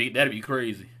 That'd be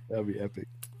crazy. That'd be epic.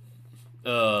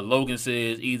 Logan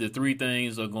says either three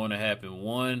things are going to happen.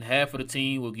 One, half of the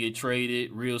team will get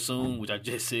traded real soon, which I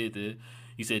just said that.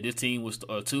 He said this team was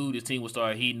two. This team will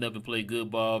start heating up and play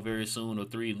good ball very soon. Or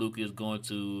three, Luka is going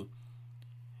to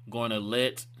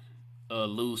let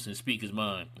loose and speak his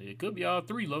mind. It could be all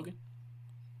three, Logan.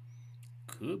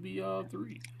 Could be all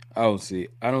three. I don't see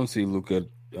Luka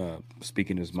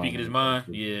speaking his mind. Speaking his mind,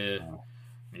 yeah.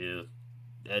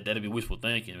 That'd be wishful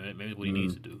thinking, man. Maybe that's what he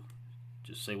needs to do.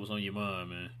 Just say what's on your mind,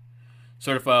 man.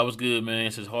 Certified was good, man.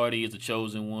 It says Hardy is the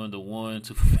chosen one, the one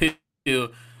to fulfill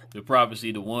the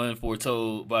prophecy, the one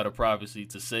foretold by the prophecy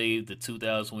to save the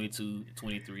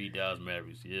 2022-23 Dallas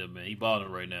Mavericks. Yeah, man. He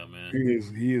balling right now, man.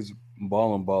 He is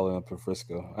balling up in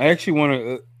Frisco. I actually want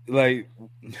to like.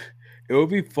 It would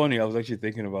be funny. I was actually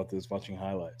thinking about this watching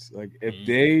highlights. Like if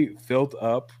they filled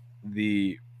up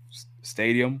the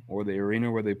stadium or the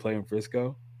arena where they play in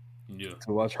Frisco,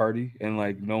 to watch Hardy, and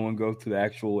like no one go to the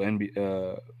actual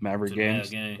Maverick games,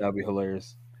 that'd be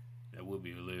hilarious. That would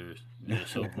be hilarious. Yeah,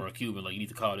 so Mark Cuban, like you need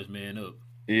to call this man up.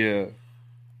 Yeah.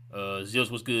 Zeus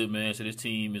was good, man. So this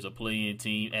team is a play-in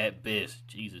team at best.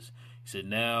 Jesus. He said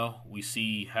now we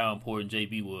see how important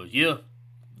JB was. Yeah.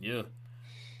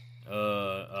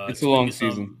 It's a long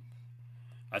season.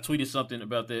 I tweeted something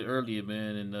about that earlier,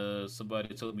 man, and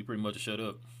somebody told me pretty much to shut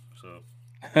up. So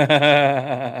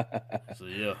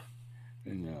yeah.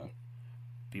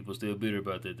 People still bitter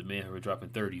about that. The man who are dropping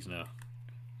 30s now.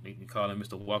 They can call him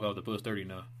Mr. Walk Off the Bus 30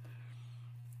 now.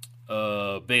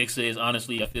 Beck says,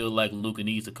 honestly, I feel like Luka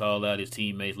needs to call out his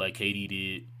teammates like KD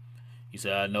did. He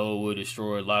said, I know it will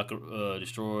destroy the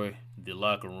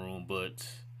locker room, but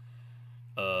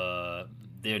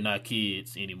they're not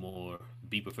kids anymore.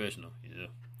 Be professional. Yeah.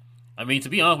 I mean, to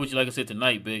be honest with you, like I said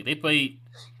tonight, Beck, they played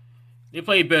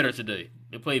better today.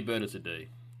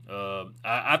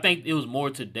 I think it was more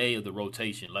today of the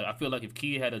rotation. Like I feel like if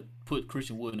Kidd had to put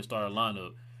Christian Wood in the starting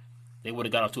lineup, they would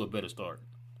have got off to a better start.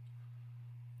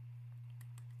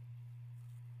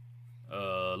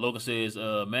 Logan says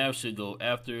Mavs should go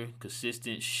after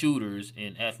consistent shooters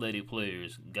and athletic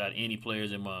players. Got any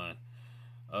players in mind?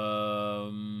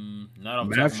 Not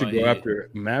on Mavs should go after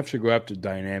Mavs should go after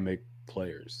dynamic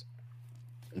players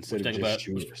instead of just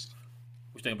shooters.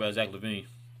 What you think about Zach LaVine?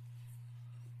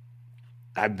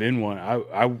 I've been one.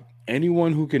 I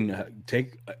anyone who can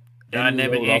take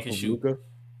dynamic and can shoot. Luka,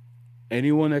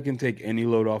 anyone that can take any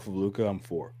load off of Luka, I'm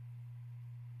for.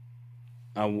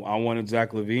 I wanted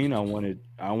Zach LaVine. I wanted.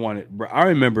 I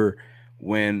remember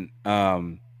when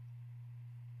DeMar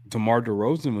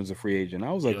DeRozan was a free agent.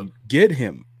 I was like, get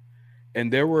him.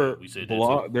 And there were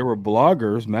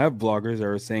bloggers, Mav bloggers, that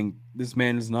were saying this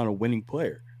man is not a winning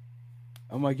player.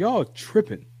 I'm like, y'all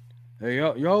tripping.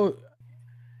 Y'all.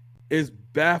 It's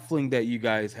baffling that you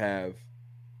guys have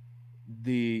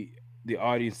the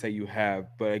audience that you have,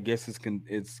 but I guess it's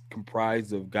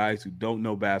comprised of guys who don't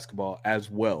know basketball as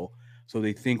well, so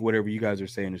they think whatever you guys are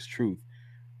saying is truth.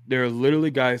 There are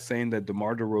literally guys saying that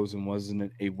DeMar DeRozan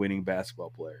wasn't a winning basketball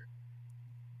player.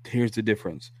 Here's the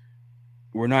difference.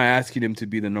 We're not asking him to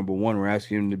be the number one. We're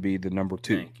asking him to be the number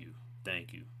two.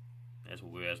 Thank you. That's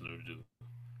what we're asking him to do.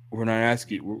 We're not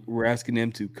asking. We're asking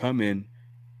him to come in,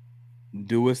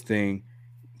 do his thing.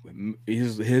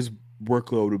 His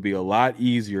workload will be a lot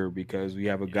easier because we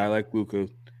have a guy like Luka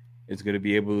is going to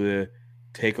be able to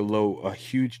take a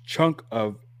huge chunk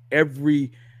of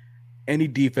any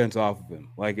defense off of him.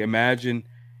 Like, imagine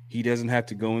he doesn't have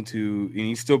to go into, and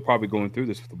he's still probably going through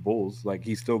this with the Bulls. Like,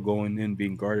 he's still going in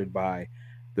being guarded by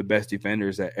the best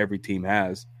defenders that every team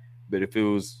has. But if it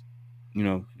was,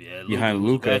 behind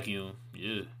Luka, vacuum,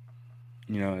 yeah,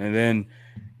 and then,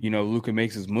 Luka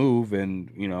makes his move,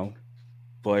 and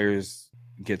players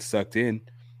get sucked in,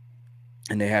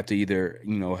 and they have to either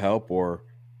help or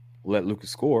let Luka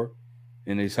score,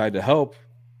 and they decide to help,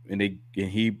 and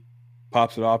he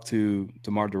pops it off to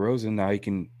DeMar DeRozan. Now he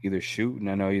can either shoot, and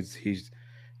I know he's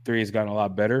three has gotten a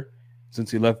lot better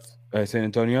since he left San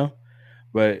Antonio,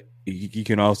 but he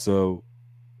can also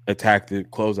attack the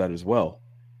closeout as well.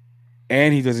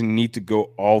 And he doesn't need to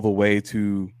go all the way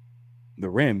to the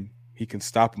rim. He can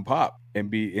stop and pop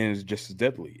and is just as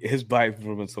deadly. His life would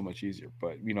have been so much easier.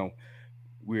 But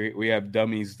we have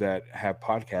dummies that have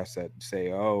podcasts that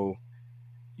say, and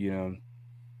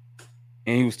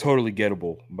he was totally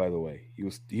gettable. By the way, he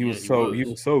was so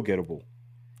gettable.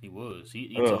 He was.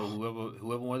 He told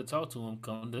whoever wanted to talk to him,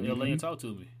 come to LA and talk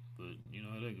to me. But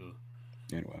how they go.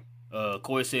 Anyway.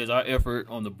 Coy says our effort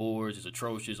on the boards is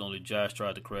atrocious. Only Josh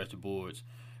tried to crash the boards.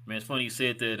 Man, it's funny you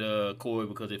said that, Coy,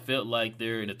 because it felt like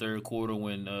there in the third quarter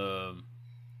when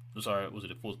was it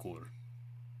the fourth quarter?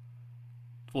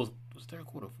 Was it third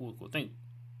quarter, fourth quarter? I think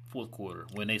fourth quarter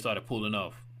when they started pulling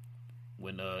off.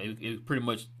 When it pretty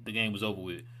much the game was over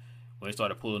with. When they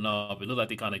started pulling off, it looked like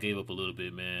they kind of gave up a little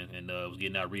bit, man, and was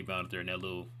getting out rebounded there in that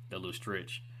little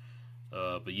stretch.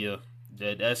 But yeah,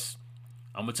 that's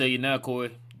I'm gonna tell you now,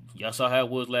 Coy. Y'all saw how it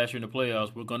was last year in the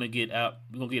playoffs. We're gonna get out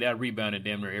rebounded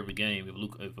damn near every game. If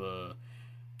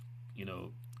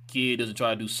Kid doesn't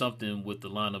try to do something with the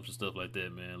lineups and stuff like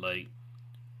that, man. Like,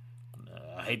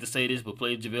 I hate to say this, but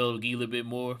play JaVale McGee a little bit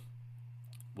more.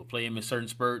 We'll play him in certain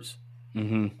spurts,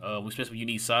 especially when you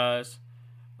need size.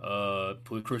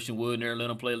 Put Christian Wood in there, let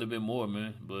him play a little bit more,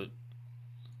 man. But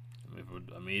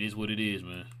it is what it is,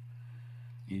 man.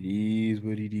 It is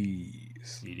what it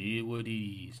is. It is what it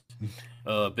is.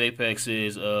 Baypack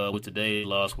says, with today's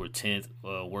loss, we're 10th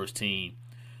worst team.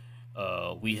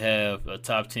 We have a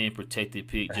top 10 protected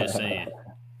pick, just saying.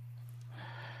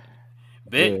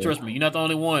 Trust me, you're not the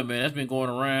only one, man. That's been going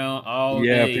around all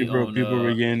day. People are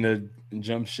beginning to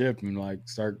jump ship and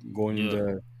start going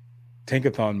into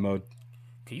tankathon mode.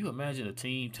 Can you imagine a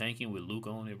team tanking with Luka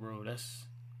on it, bro? That's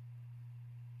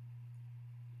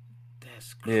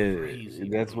crazy.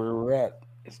 That's where we're at.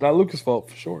 It's not Luka's fault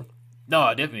for sure. No,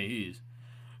 it definitely is.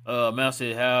 Mal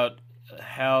said,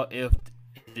 how if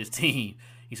this team?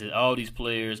 He said all these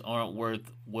players aren't worth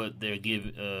what they're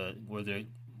giving. What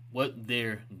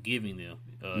they're giving them.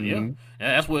 Yeah,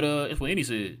 that's what Andy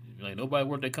said. Like, nobody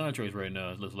worth their contracts right now.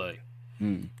 It looks like.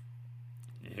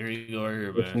 Here you go, right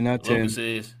here, man.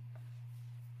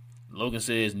 Logan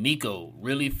says Nico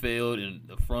really failed and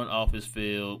the front office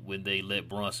failed when they let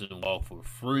Brunson walk for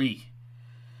free.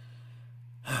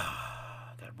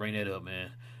 Gotta bring that up,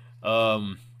 man.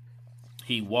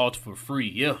 He walked for free.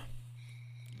 Yeah,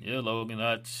 Logan.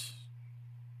 Man,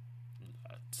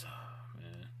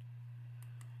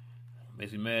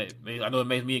 makes me mad. I know it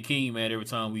makes me and King mad every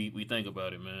time we think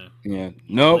about it, man. Yeah,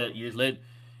 no.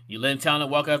 You letting talent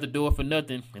walk out the door for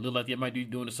nothing. It look like they might be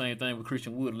doing the same thing with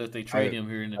Christian Wood unless they trade him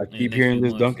here. I keep hearing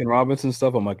this Duncan Robinson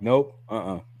stuff. I'm like, nope,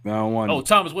 I don't want it. Oh,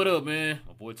 Thomas, what up, man?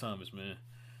 My boy Thomas, man.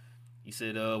 He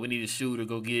said we need a shooter.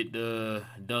 Go get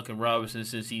Duncan Robinson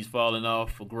since he's falling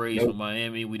off for grades for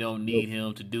Miami. We don't need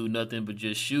him to do nothing but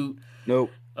just shoot.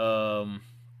 Nope. Go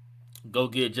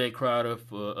get Jay Crowder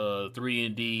for 3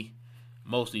 and D,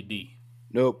 mostly D.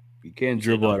 Nope. You can't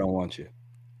dribble. No. I don't want you.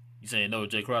 You saying no to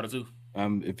Jay Crowder too?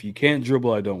 If you can't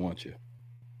dribble, I don't want you.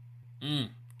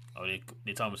 Oh, they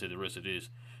Thomas said the rest of this.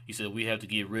 He said we have to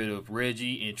get rid of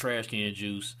Reggie and trash can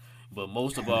juice, but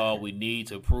most of all, we need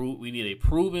a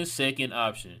proven second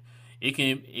option. It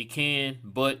can,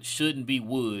 but shouldn't be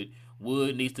Wood.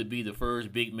 Wood needs to be the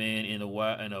first big man in a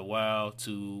while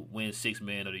to win Sixth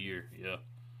Man of the Year. Yeah.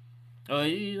 I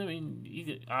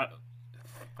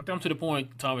think I'm to the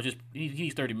point. Thomas he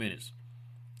needs 30 minutes.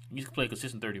 He needs to play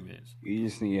consistent 30 minutes. You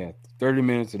just need 30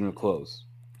 minutes and then close.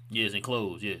 Yes, and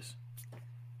close. Yes.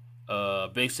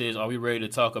 Beck says, "Are we ready to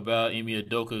talk about Emi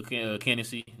Udoka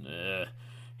candidacy?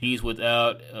 He's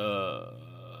without a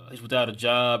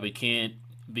job. It can't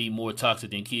be more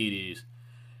toxic than Kid is."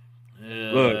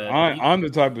 Look, I'm the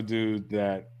type of dude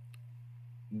that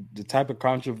the type of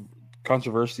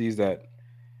controversies that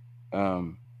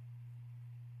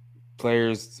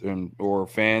players or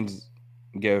fans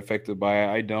get affected by.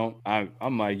 I don't.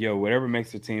 I'm like, yo, whatever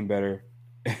makes the team better,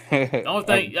 The only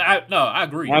thing, I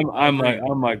agree. I'm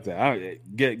like that.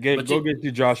 Go get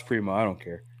you Josh Primo. I don't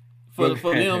care. For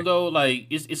them though, like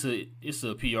it's a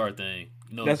PR thing.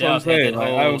 You know, That's what I'm Dallas had that saying. Like,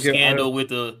 I whole don't care. scandal with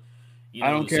the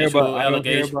I don't the care about. sexual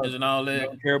allegations and all I that.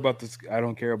 don't care about this. I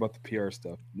don't care about the PR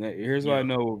stuff. Here's what I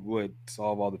know would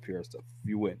solve all the PR stuff. If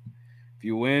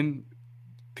you win,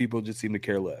 people just seem to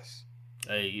care less.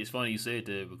 Hey, it's funny you said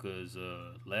that because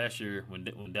last year when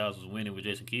Dallas was winning with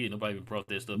Jason Kidd, nobody even brought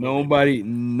that stuff up anymore.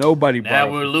 Nobody. Now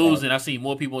brought we're up losing. I see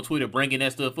more people on Twitter bringing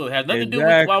that stuff up. It has nothing to do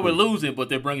with why we're losing, but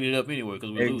they're bringing it up anyway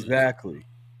because we're losing. Exactly.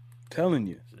 Telling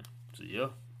you. So yeah.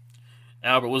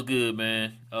 Albert, what's good,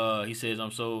 man? He says,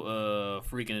 I'm so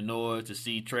freaking annoyed to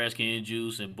see Trash Can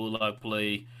Juice and Bullock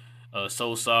play.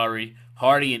 So sorry.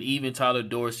 Hardy and even Tyler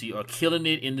Dorsey are killing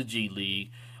it in the G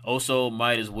League. Also,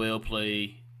 might as well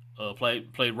play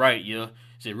right, yeah.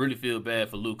 Said, really feel bad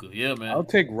for Luka. Yeah, man. I'll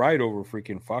take right over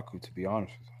freaking Faku, to be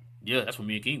honest with you. Yeah, that's what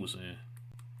me and King was saying.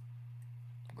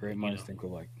 Great minds think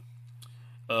alike.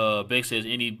 Beck says,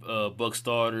 any Buck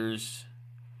starters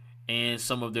and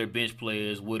some of their bench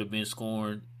players would have been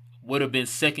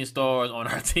second stars on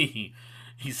our team.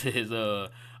 He says,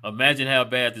 imagine how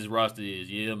bad this roster is.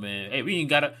 Yeah, man. Hey, we ain't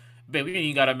gotta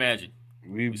imagine.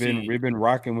 We've been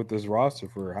rocking with this roster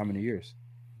for how many years?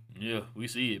 Yeah, we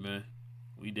see it, man.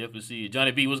 We definitely see it.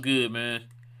 Johnny B, what's good, man?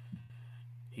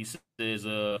 He says,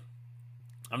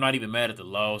 I'm not even mad at the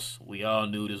loss. We all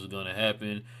knew this was gonna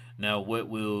happen. Now what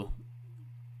will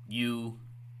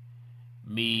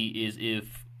me is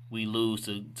if we lose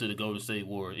to the Golden State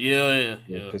Warriors.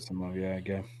 Yeah. Piss them off, yeah,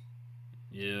 again.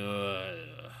 Yeah.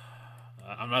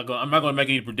 I'm not gonna make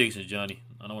any predictions, Johnny.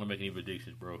 I don't want to make any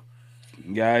predictions, bro.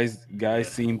 Guys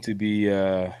seem to be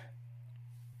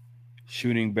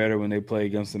shooting better when they play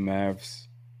against the Mavs.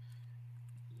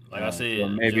 Like I said, so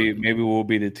maybe we'll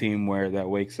be the team where that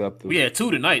wakes up. We had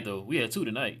two tonight, though. You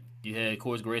had, of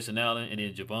course, Grayson Allen and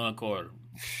then Javon Carter.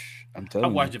 I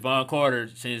watched Javon Carter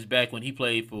since back when he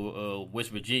played for West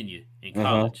Virginia in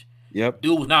college. Yep.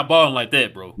 Dude was not balling like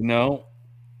that, bro. No.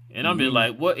 And I'm just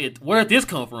like, where did this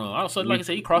come from? All of a sudden, like I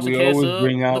said, he crossed the cast up,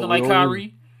 looking like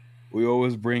Kyrie. We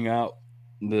always bring out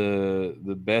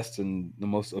the best and the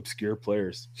most obscure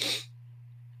players.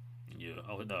 Yeah.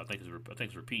 Oh no, I think it's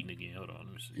repeating again. Hold on,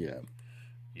 let me see. Yeah.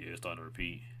 Yeah, it's starting to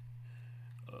repeat.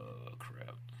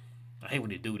 Crap. I hate when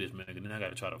they do this, man. And then I got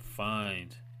to try to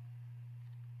find.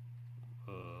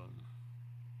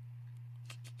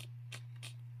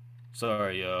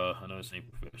 Sorry, y'all. I know this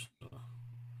ain't professional.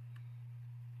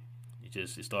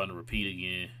 It's starting to repeat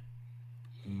again.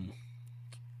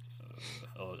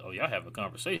 Y'all have a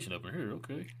conversation up in here.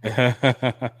 Okay.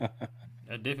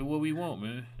 That's definitely what we want,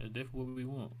 man. That's definitely what we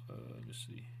want. Let's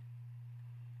see.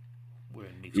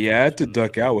 I had to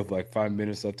duck out with like 5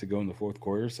 minutes left to go in the fourth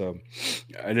quarter, so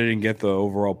I didn't get the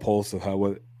overall pulse of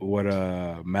what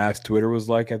Mavs Twitter was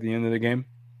like at the end of the game.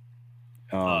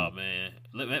 Man,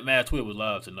 Mavs Twitter was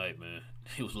live tonight, man.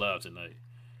 He was live tonight.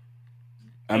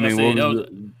 I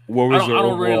mean, what was I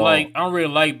don't really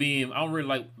like being on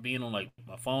like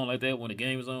my phone like that when the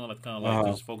game is on. Like kind of like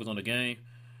just focus on the game.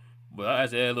 But I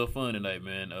actually had a little fun tonight,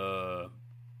 man.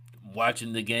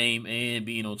 Watching the game and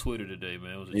being on Twitter today,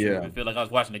 man. It was a trip. I feel like I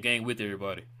was watching the game with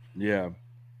everybody. Yeah.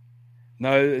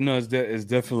 No, it's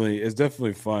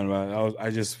definitely fun. I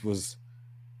just was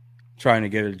trying to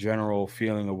get a general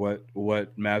feeling of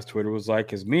what Mavs Twitter was like.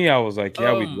 Because I was like,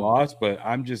 we lost, but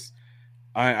I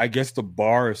guess the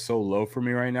bar is so low for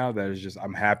me right now that it's just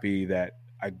I'm happy that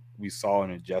we saw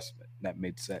an adjustment that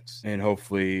made sense, and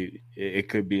hopefully it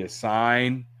could be a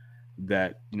sign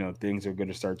that things are going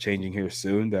to start changing here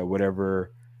soon. That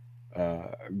whatever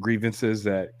grievances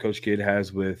that Coach Kidd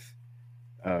has with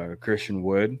Christian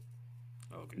Wood,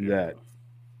 that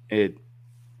it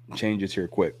changes here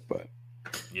quick. But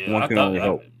one can only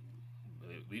hope.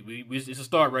 It's a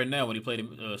start right now when he played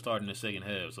him starting the second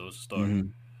half, so it's a start. Mm-hmm.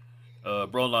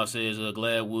 Brolaw says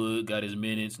glad Wood got his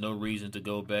minutes. No reason to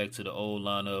go back to the old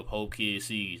lineup. Hope Kid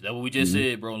sees. That's what we just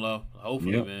said, Brolaw.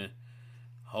 Hopefully, man.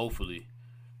 Hopefully.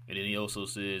 And then he also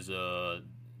says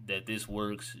that this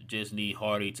works. Just need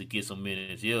Hardy to get some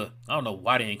minutes. Yeah, I don't know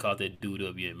why they ain't caught that dude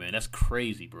up yet, man. That's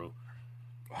crazy, bro.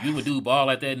 You would do ball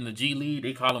like that in the G League,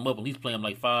 they call him up at least play him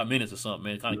like 5 minutes or something,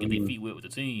 man. Kind of get their feet wet with the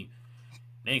team.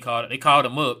 They called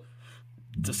him up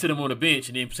to sit him on the bench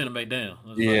and then send him back down.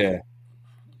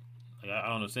 I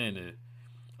don't understand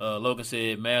that. Logan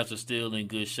said Mavs are still in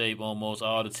good shape. Almost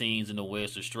all the teams in the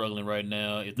West are struggling right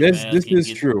now. If the this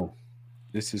is true.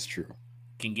 This is true.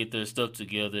 Can get their stuff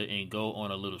together and go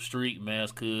on a little streak.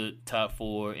 Mavs could top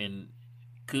 4 and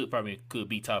could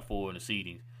be top 4 in the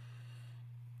seedings.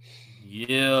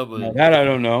 Yeah, but now that I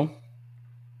don't know.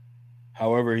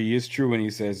 However, he is true when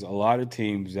he says a lot of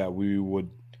teams that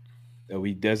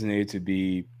we designated to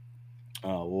be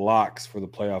locks for the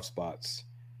playoff spots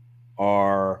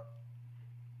are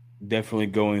definitely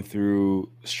going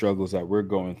through struggles that we're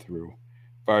going through.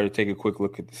 If I were to take a quick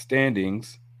look at the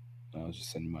standings, I was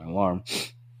just setting my alarm.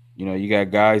 You got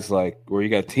you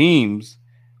got teams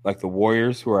like the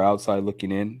Warriors who are outside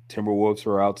looking in, Timberwolves who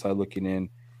are outside looking in,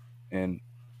 and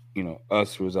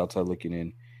us who is outside looking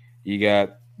in. You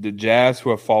got the Jazz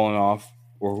who have fallen off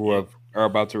or who are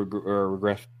about to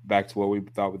regress back to what we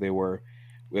thought they were.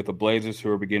 We have the Blazers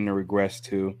who are beginning to regress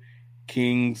too.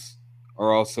 Kings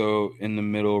are also in the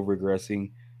middle of regressing.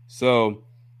 So,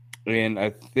 and I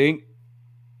think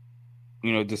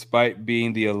despite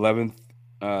being the 11th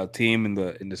team in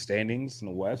the standings in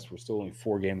the West, we're still only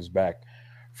 4 games back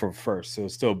from first. So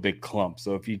it's still a big clump.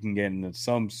 So if you can get into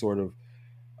some sort of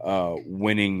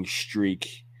winning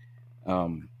streak,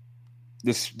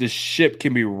 this ship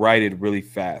can be righted really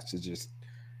fast. It's just,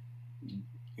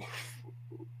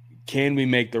 can we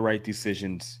make the right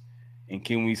decisions, and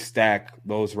can we stack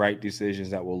those right decisions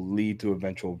that will lead to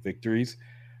eventual victories?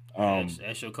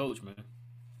 That's your coach, man.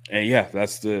 And yeah,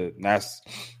 that's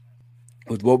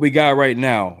with what we got right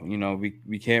now.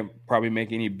 We can't probably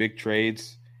make any big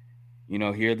trades.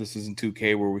 Here this isn't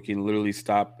 2K where we can literally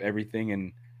stop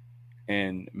everything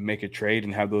and make a trade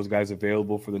and have those guys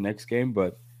available for the next game.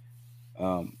 But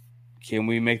can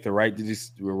we make the right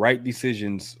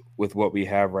decisions with what we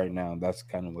have right now? That's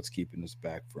kind of what's keeping us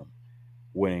back from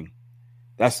winning.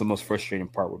 That's the most frustrating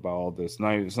part about all this. It's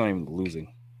not even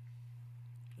losing.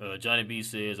 Johnny B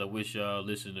says, I wish y'all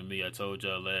listened to me. I told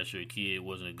y'all last year Kid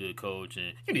wasn't a good coach.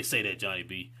 And you didn't say that, Johnny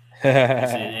B. He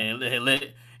said,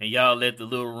 and y'all let the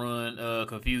little run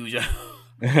confuse y'all.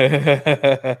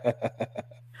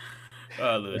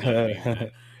 I love Johnny B,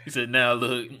 man. He said, now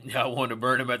look, y'all want to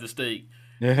burn him at the stake.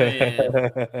 Man.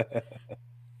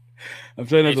 I'm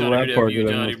trying not to laugh part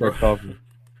because I'm going to start coughing.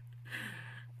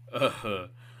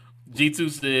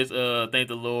 G2 says, thank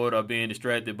the Lord I'm being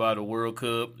distracted by the World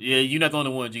Cup. Yeah, you're not the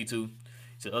only one, G2. He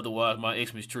said, otherwise my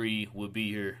Xmas tree would be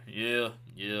here. Yeah.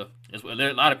 That's what,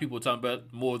 a lot of people are talking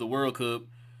about more of the World Cup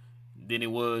than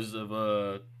it was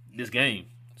of this game.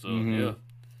 So, yeah.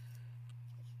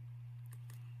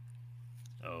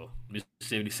 Oh, Mr.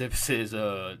 77 says,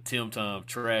 Tim Tom,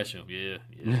 trash him.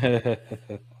 Yeah.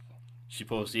 She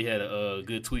posted, he had a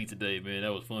good tweet today, man.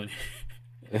 That was funny.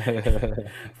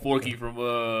 Forky from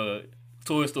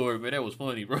Toy Story, man, that was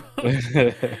funny, bro. I was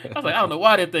like, I don't know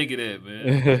why they think of that,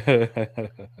 man.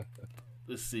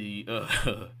 Let's see.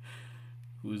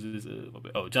 Who is this?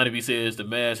 Johnny B says the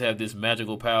Mavs have this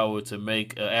magical power to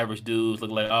make average dudes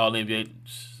look like all NBA.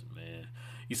 Man,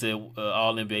 he said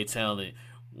all NBA talent.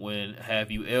 When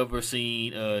have you ever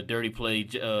seen Dirty playing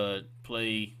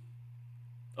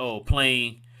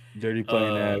Dirty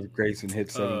playing as Grayson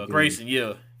hit 7 Grayson,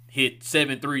 yeah. Hit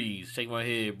 7 threes. Shake my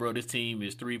head, bro. This team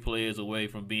is 3 players away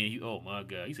from being. Oh my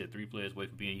God, he said 3 players away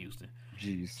from being Houston.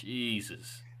 Jeez,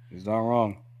 Jesus, he's not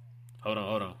wrong. Hold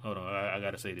on. I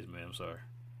gotta say this, man. I'm sorry.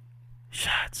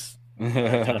 Shots.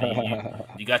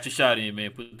 You got your shot in,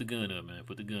 man. Put the gun up, man.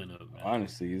 Man.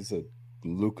 Honestly, it's a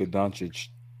Luka Doncic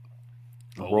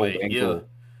rolled ankle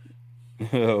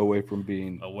away from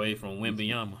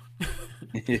Wembanyama.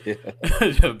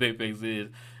 Yeah. Big Big says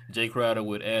Jay Crowder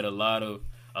would add a lot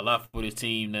for this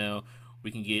team now.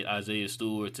 We can get Isaiah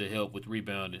Stewart to help with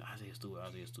rebounding. Isaiah Stewart.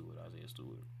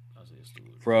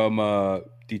 From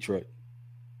Detroit.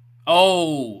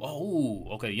 Oh,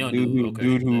 okay, young dude.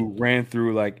 Dude who ran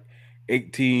through like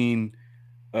 18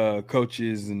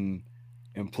 coaches and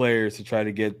players to try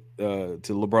to get to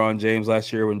LeBron James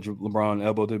last year when LeBron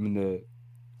elbowed him in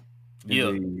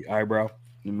the eyebrow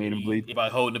and made him bleed. By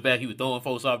holding it back, he was throwing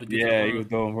folks off to get he was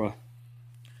throwing from.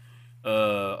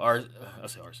 I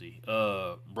say RC.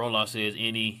 Brolaw says,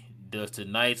 does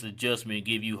tonight's adjustment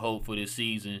give you hope for this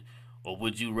season, or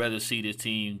would you rather see this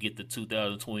team get the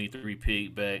 2023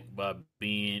 pick back by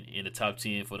being in the top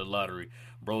 10 for the lottery?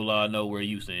 Brolaw, I know where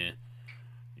you stand.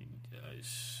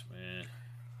 Man.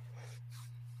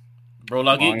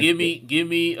 Brolaw, give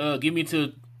me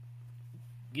till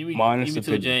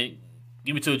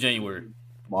January.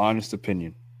 My honest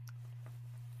opinion.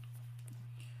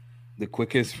 The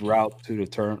quickest route to a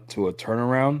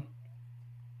turnaround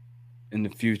in the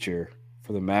future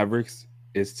for the Mavericks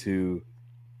is to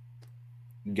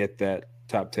get that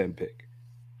top 10 pick.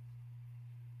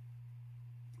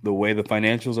 The way the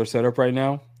financials are set up right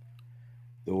now,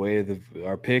 the way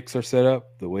our picks are set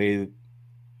up, the way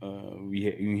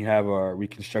we have our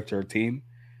reconstruct our team,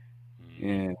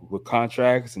 and with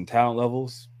contracts and talent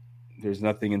levels, there's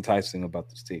nothing enticing about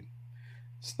this team.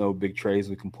 There's no big trades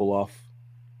we can pull off.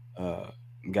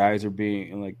 Guys are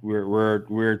being like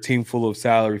we're a team full of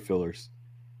salary fillers,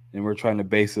 and we're trying to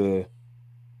base we're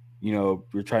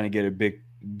trying to get a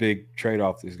big trade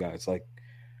off these guys. Like,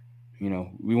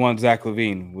 we want Zach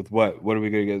LaVine with what? What are we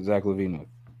gonna get Zach LaVine with?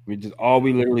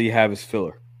 We literally have is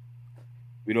filler.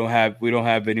 We don't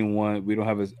have anyone. We don't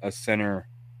have a center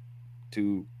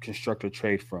to construct a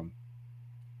trade from.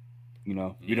 We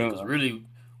don't. Because really,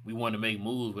 we want to make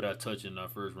moves without touching our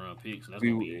first round picks, and that's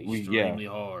gonna be extremely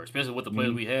hard, especially with the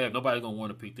players we have. Nobody's gonna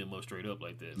want to pick them up straight up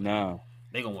like that. No,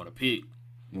 they gonna want to pick.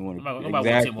 Nobody exactly.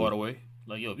 want Tim Hardaway.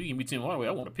 Like, yo, if you give me Tim Hardaway,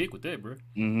 I want to pick with that, bro.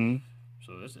 Mm-hmm.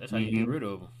 So that's how you get rid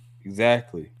of him.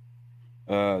 Exactly.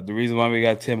 The reason why we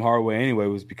got Tim Hardaway anyway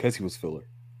was because he was filler.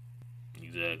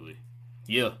 Exactly.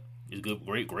 Yeah, it's good.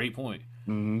 Great point.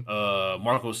 Mm-hmm.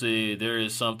 Marco said there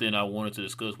is something I wanted to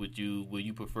discuss with you. Would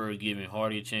you prefer giving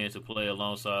Hardy a chance to play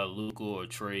alongside Luka or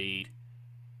trade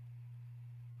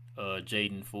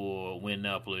Jaden for a win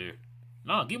now player?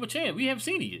 Nah, give him a chance. We haven't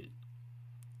seen it yet.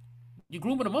 You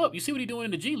grooming him up. You see what he's doing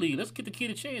in the G League. Let's get the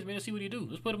kid a chance, man. Let's see what he do.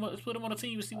 Let's put him on a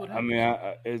team and see what happens. I mean,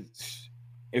 I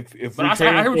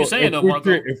heard what you're saying though,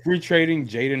 Marco. If we're trading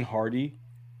Jaden Hardy,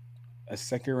 a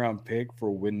second round pick for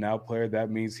a win now player, that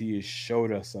means he has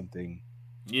showed us something.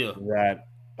 Yeah. That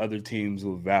other teams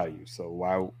will value.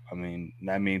 So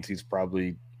that means he's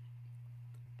probably,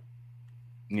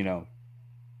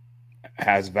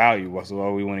 has value. So why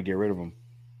we want to get rid of him?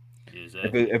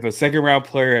 Exactly. If a second round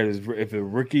player if a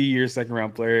rookie year second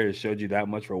round player has showed you that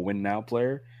much for a win now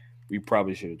player, we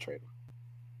probably should have traded him.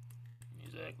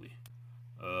 Exactly.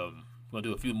 I'm gonna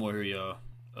do a few more here,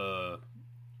 y'all.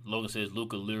 Logan says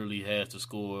Luka literally has to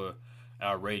score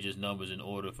outrageous numbers in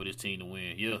order for this team to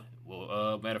win. Yeah.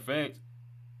 Well, matter of fact,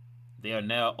 they are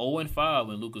now 0-5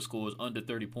 when Luka scores under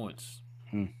 30 points.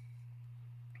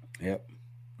 Yep.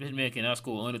 This man cannot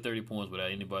score under 30 points without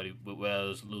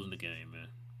us losing the game, man.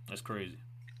 That's crazy.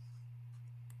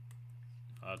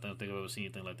 I don't think I've ever seen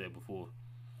anything like that before.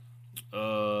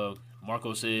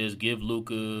 Marco says give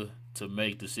Luka to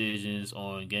make decisions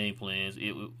on game plans.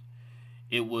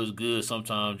 It was good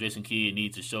sometimes. Jason Kidd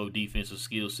needs to show defensive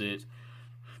skill sets,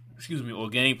 or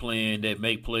game plan that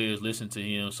make players listen to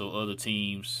him. So other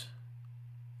teams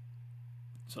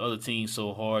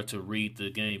so hard to read the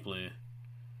game plan.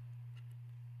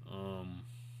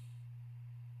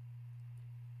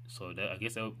 So that I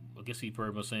guess he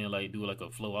pretty much saying like do like a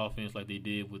flow offense like they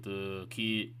did with the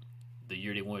Kid the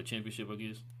year they won a championship. I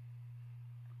guess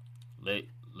let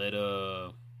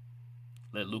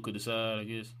Luka decide. I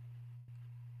guess.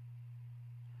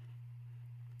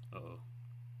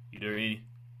 You there, any?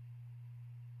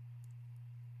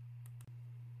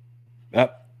 Yep.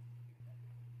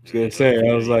 I was gonna say,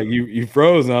 I was like, you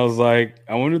froze, and I was like,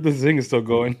 I wonder if this thing is still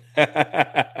going.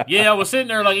 Yeah, I was sitting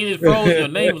there like it just froze. Your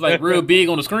name was like real big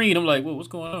on the screen. I'm like, what's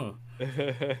going on? All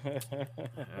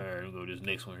right, we'll go to this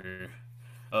next one here.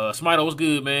 Smito, what's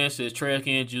good, man? Says trash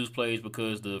can juice plays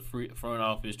because the front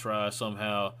office tries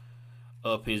somehow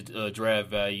up his draft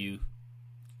value.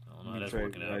 I don't know how that's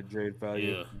working out. Trade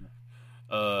value. Yeah.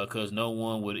 Because no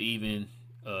one would even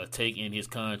take in his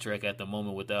contract at the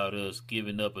moment without us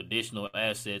giving up additional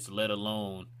assets, let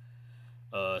alone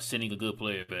sending a good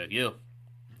player back. Yeah,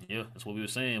 that's what we were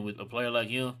saying. With a player like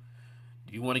him,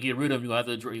 if you want to get rid of him, you're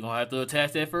gonna have to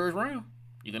attach that first round.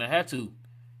 You're gonna have to,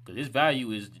 because his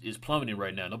value is plummeting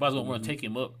right now. Nobody's gonna want to take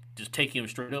him up. Just take him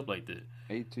straight up like that.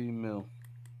 18 mil.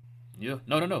 Yeah,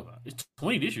 no. It's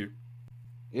 20 this year.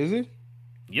 Is it?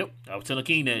 Yep, I was telling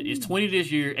King that it's 20 this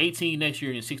year, 18 next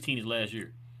year, and 16 is last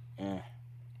year.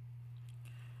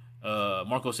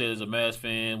 Marco says, as a Mavs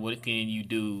fan, what can you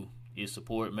do is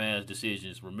support Mavs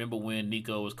decisions. Remember when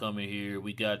Nico was coming here,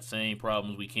 we got the same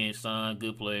problems. We can't sign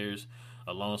good players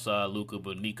alongside Luka,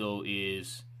 but Nico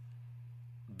is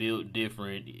built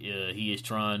different. He is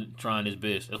trying his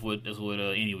best. That's what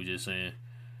Andy was just saying.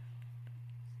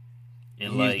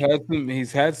 And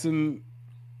he's had some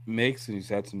makes and he's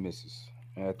had some misses.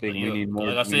 And I think we need more.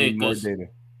 Like I said, more data.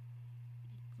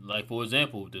 Like for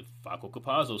example, the Faco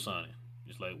Campazzo signing.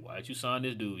 It's like, why'd you sign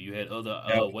this dude? You had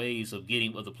other ways of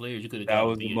getting other players. You could have that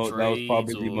was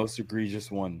probably the most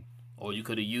egregious one. Or you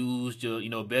could have used your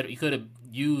better. You could have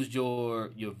used your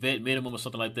vet minimum or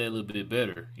something like that a little bit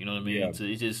better. You know what I mean? Yeah. So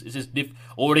it's just different.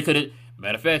 Or they could have.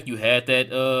 Matter of fact, you had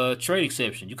that trade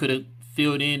exception. You could have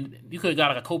filled in. You could have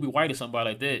got like a Kobe White or somebody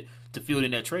like that to fill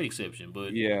in that trade exception.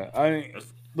 But yeah, I mean,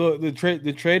 the trade.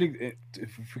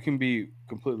 If we can be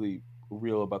completely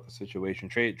real about the situation,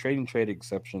 trading trade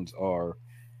exceptions are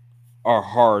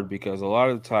hard because a lot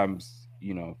of the times,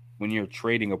 when you're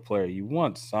trading a player, you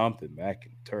want something back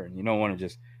in turn. You don't want to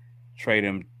just trade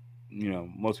him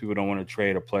most people don't want to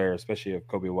trade a player, especially of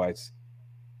Kobe White's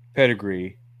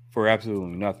pedigree, for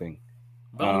absolutely nothing.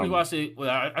 But the only reason why I said, well,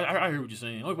 I hear what you're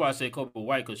saying. The only reason why I said Kobe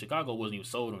White because Chicago wasn't even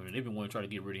sold on him. They've been wanting to try to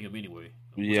get rid of him anyway.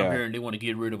 Which I'm Yeah, hearing they want to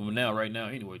get rid of him right now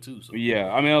anyway too. So yeah.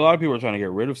 I mean, a lot of people are trying to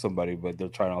get rid of somebody, but they're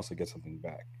trying to also get something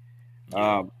back.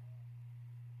 yeah,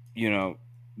 You know,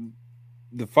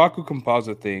 the Facu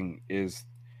composite thing is,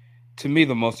 to me,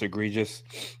 the most egregious.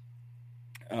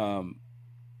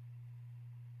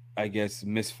 I guess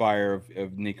misfire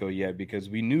of Nico yet, because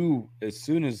we knew as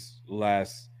soon as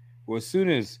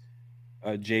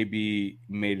JB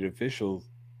made it official,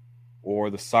 or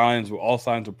all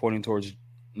signs were pointing towards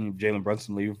Jalen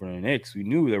Brunson leaving for the Knicks, we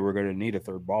knew that we are going to need a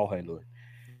third ball handler.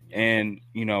 And,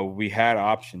 we had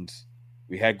options.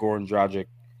 We had Goran Dragic.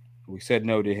 We said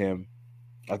no to him.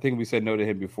 I think we said no to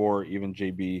him before even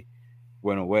JB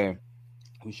went away.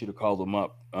 We should have called him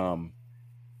up, and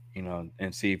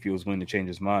see if he was willing to change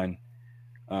his mind.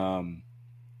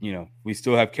 We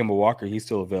still have Kemba Walker. He's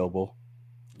still available.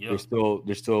 yeah.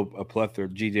 There's still a plethora.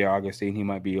 GJ Augustine, he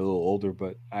might be a little older,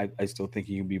 but I still think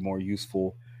he can be more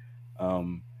useful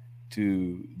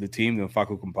to the team than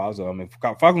Facu Campazzo. I mean,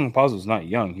 Facu Campazzo is not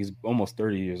young. He's almost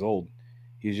 30 years old.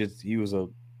 He just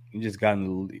got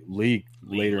in the league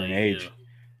later in age.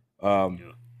 Yeah.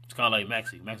 It's kind of like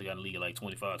Maxey. Maxey got in the league at like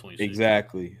 25, 26.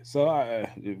 Exactly. So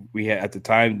we had, at the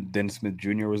time, Dennis Smith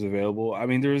Jr. was available. I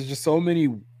mean, there was just so many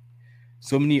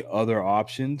other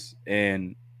options,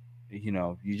 and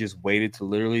you just waited till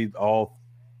literally all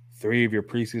 3 of your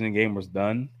preseason game was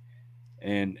done,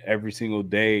 and every single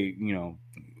day,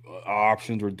 our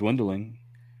options were dwindling,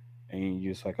 and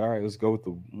you're just like, all right, let's go with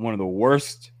one of the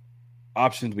worst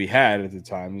options we had at the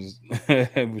time,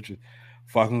 which was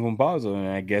fucking Campazzo. And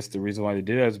I guess the reason why they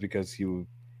did that is because he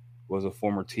was a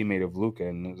former teammate of Luka,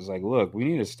 and it was like, look, we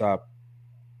need to stop.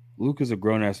 Luka's a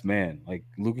grown ass man. Like,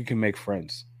 Luka can make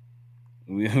friends.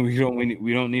 We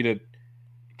don't need to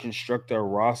construct our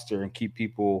roster and keep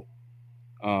people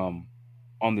on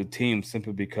the team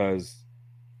simply because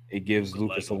it gives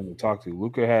Luka someone to talk to.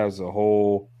 Luka has a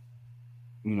whole,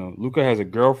 Luka has a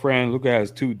girlfriend. Luka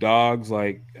has 2 dogs.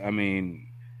 Like, I mean,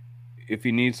 if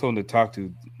he needs someone to talk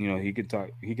to, he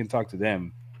can talk to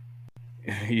them.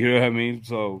 You know what I mean?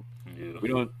 So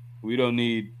yeah. we don't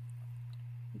need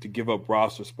to give up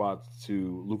roster spots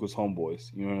to Luka's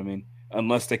homeboys. You know what I mean?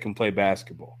 Unless they can play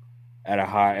basketball at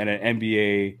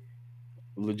an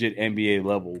legit NBA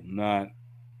level, not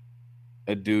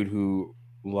a dude who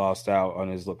lost out on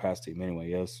his past team. Anyway,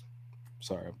 yes.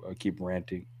 Sorry, I keep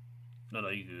ranting. No,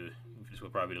 you good. This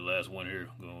was probably the last one here.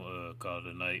 Gonna call it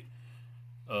a night.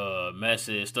 Matt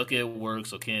says stuck at work,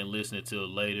 so can't listen until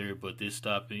later. But this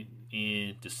stopping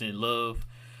in to send love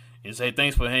and say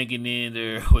thanks for hanging in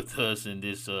there with us in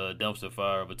this dumpster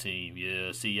fire of a team.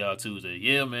 Yeah, see y'all Tuesday.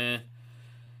 Yeah, man.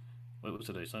 What's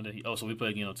today? Sunday? Oh, so we play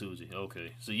again on Tuesday.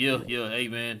 Okay. So yeah. Hey,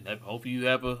 man. I hope you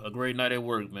have a great night at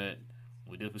work, man.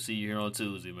 We definitely see you here on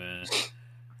Tuesday, man.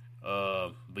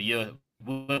 But yeah,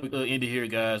 we'll end it here,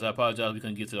 guys. I apologize we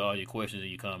couldn't get to all your questions and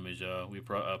your comments, y'all.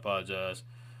 I apologize.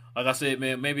 Like I said,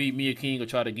 man, maybe me and King will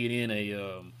try to get in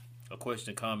a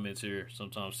question and comments here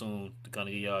sometime soon to kind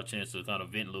of give y'all a chance to kind of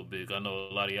vent a little bit. I know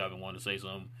a lot of y'all been wanting to say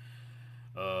something.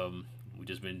 We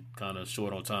just been kind of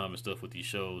short on time and stuff with these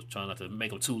shows, trying not to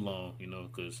make them too long,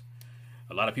 because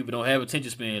a lot of people don't have attention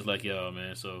spans like y'all,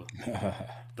 man. So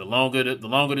the longer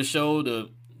the show, the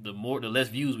less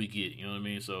views we get. You know what I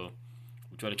mean? So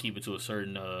we try to keep it to a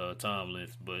certain time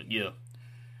length. But yeah,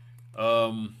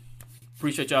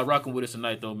 appreciate y'all rocking with us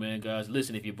tonight, though, man, guys.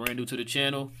 Listen, if you're brand new to the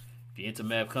channel, if you're into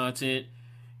Mav content,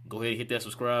 go ahead and hit that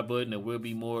subscribe button. There will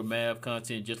be more Mav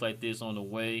content just like this on the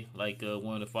way. Like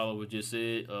one of the followers just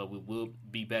said, we will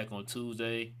be back on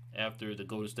Tuesday after the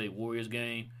Golden State Warriors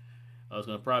game. It's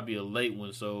going to probably be a late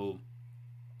one, so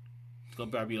it's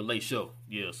going to probably be a late show.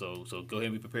 Yeah, so go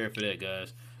ahead and be prepared for that,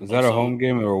 guys. Is that a home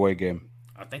game or away game?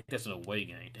 I think that's an away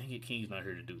game. Dang it, King's not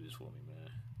here to do this for me, man.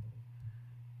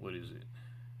 What is it?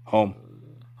 Home.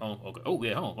 Home. Okay. Oh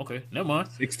yeah, home. Okay. Never mind.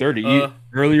 6:30.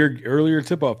 Earlier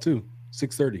tip off too.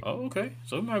 6:30. Oh, okay.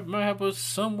 So we might have a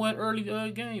somewhat early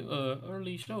game,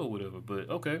 early show or whatever. But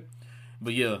okay.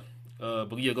 But yeah. Go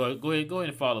ahead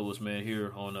and follow us, man,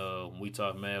 here on when we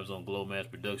talk Mavs on Glow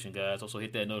Mavs Production, guys. Also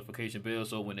hit that notification bell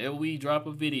so whenever we drop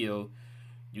a video,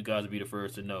 you guys will be the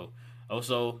first to know.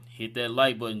 Also, hit that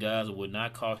like button, guys. It will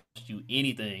not cost you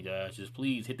anything, guys. Just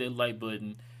please hit that like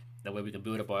button. That way we can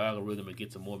build up our algorithm and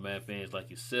get some more Mav fans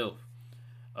like yourself.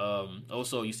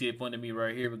 Also, you see it pointing at me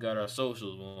right here. We got our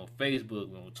socials. We're on Facebook.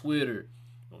 We're on Twitter.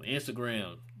 We're on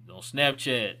Instagram. We're on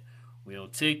Snapchat. We're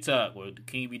on TikTok. Where the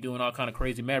King be doing all kind of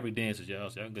crazy Maverick dances, y'all.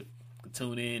 So y'all can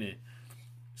tune in and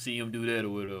see him do that or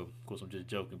whatever. Of course, I'm just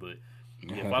joking, but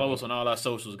yeah, follow us on all our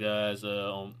socials, guys.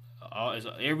 On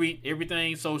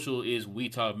everything social is We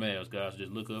Talk Mavs, guys.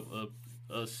 Just look up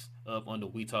us up under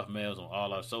We Talk Mavs on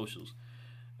all our socials.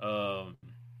 And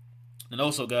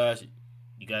also, guys,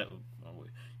 you got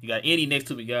Andy next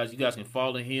to me, guys. You guys can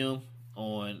follow him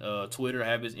on Twitter.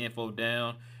 Have his info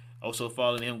down. Also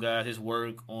follow him, guys. His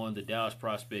work on the Dallas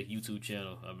Prospect YouTube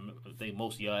channel. I think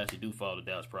most of y'all actually do follow the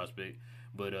Dallas Prospect,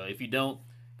 but if you don't,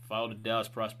 follow the Dallas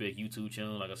Prospect YouTube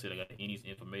channel. Like I said, I got Andy's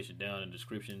information down in the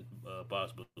description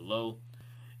box below.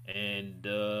 And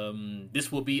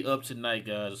this will be up tonight,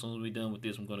 guys. As soon as we're done with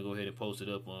this, I'm going to go ahead and post it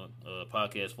up on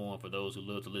podcast form for those who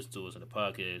love to listen to us in the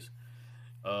podcast.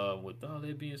 With all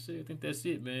that being said, I think that's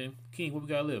it, man. King, what we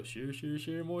got left?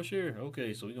 Share, more share.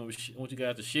 Okay, so we're gonna want you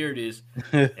guys to share this,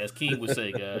 as King would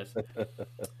say, guys.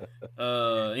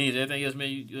 Anything else, man?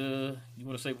 You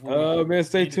want to say before? Man,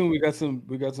 stay tuned. We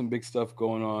got some big stuff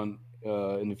going on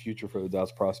in the future for the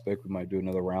Dallas Prospect. We might do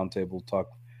another roundtable talk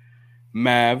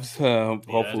Mavs.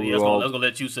 Hopefully, I was gonna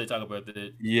let you talk about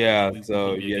that. Yeah.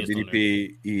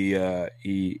 DDP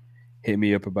he hit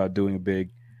me up about doing a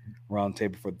big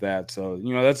roundtable for that. So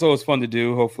that's always fun to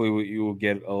do. Hopefully, you will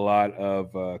get a lot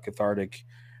of cathartic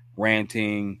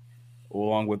ranting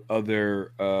along with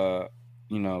other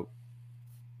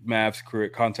Mavs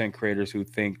content creators who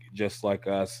think just like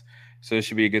us. So it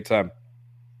should be a good time.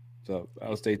 So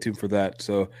I'll stay tuned for that.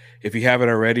 So if you haven't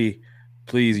already,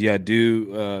 please,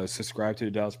 do subscribe to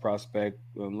the Dallas Prospect,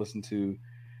 listen to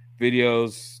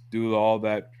videos, do all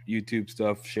that YouTube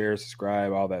stuff, share,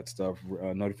 subscribe, all that stuff,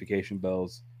 notification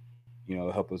bells,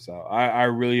 help us out. I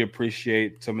really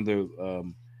appreciate some of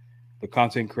the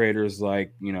content creators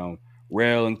like,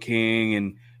 Rail and King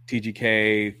and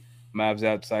TGK, Mavs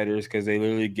Outsiders, because they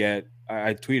literally get,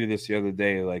 I tweeted this the other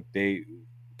day, like they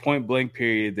point blank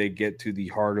period, they get to the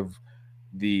heart of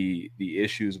the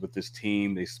issues with this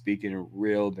team. They speak in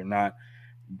real. They're not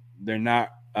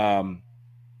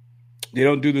they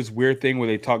don't do this weird thing where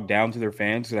they talk down to their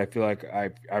fans, that I feel like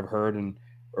I've heard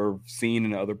or seen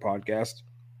in other podcasts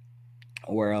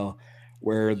where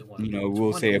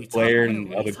we'll say a player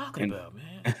and other. Talking about, man?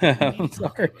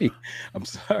 I'm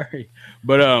sorry,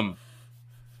 but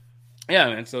yeah,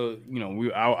 man. So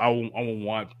I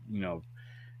want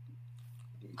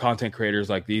content creators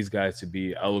like these guys to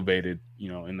be elevated,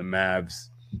 in the Mavs.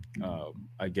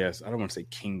 I guess I don't want to say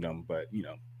kingdom, but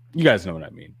you guys know what I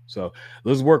mean. So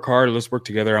let's work hard. Let's work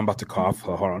together. I'm about to cough.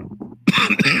 Hold on.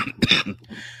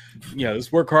 Yeah,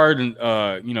 let's work hard and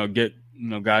get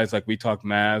guys like We Talk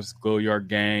Mavs, Glow Yard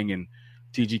Gang, and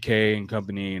TGK and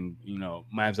company, and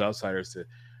Mavs Outsiders to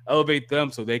elevate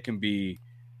them so they can be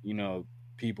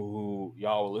people who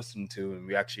y'all will listen to, and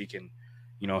we actually can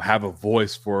have a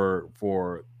voice for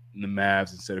the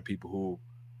Mavs instead of people who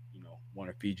want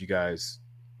to feed you guys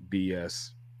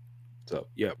BS. So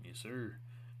yeah, yes sir.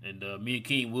 And me and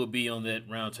King will be on that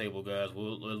roundtable, guys.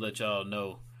 We'll let y'all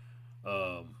know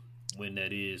when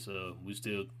that is. We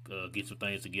still get some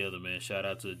things together, man. Shout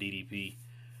out to DDP.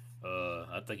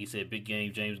 I think he said Big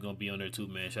Game James is gonna be on there too,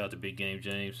 man. Shout out to Big Game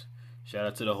James. Shout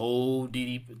out to the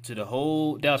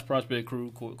whole Dallas Prospect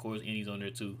crew. Of course, Andy's on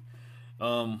there too.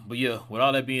 But yeah, with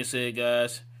all that being said,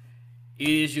 guys, it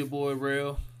is your boy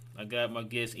Rail. I got my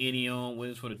guest Andy on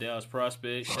with us for the Dallas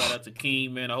Prospect. Shout out to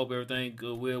King, man. I hope everything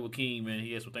goes well with King, man.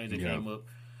 He had some things that came up.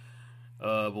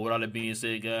 But with all that being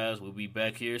said, guys, we'll be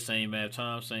back here, same map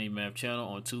time, same map channel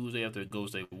on Tuesday after the Golden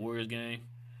State Warriors game.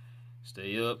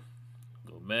 Stay up,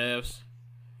 go Mavs,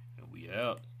 and we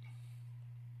out.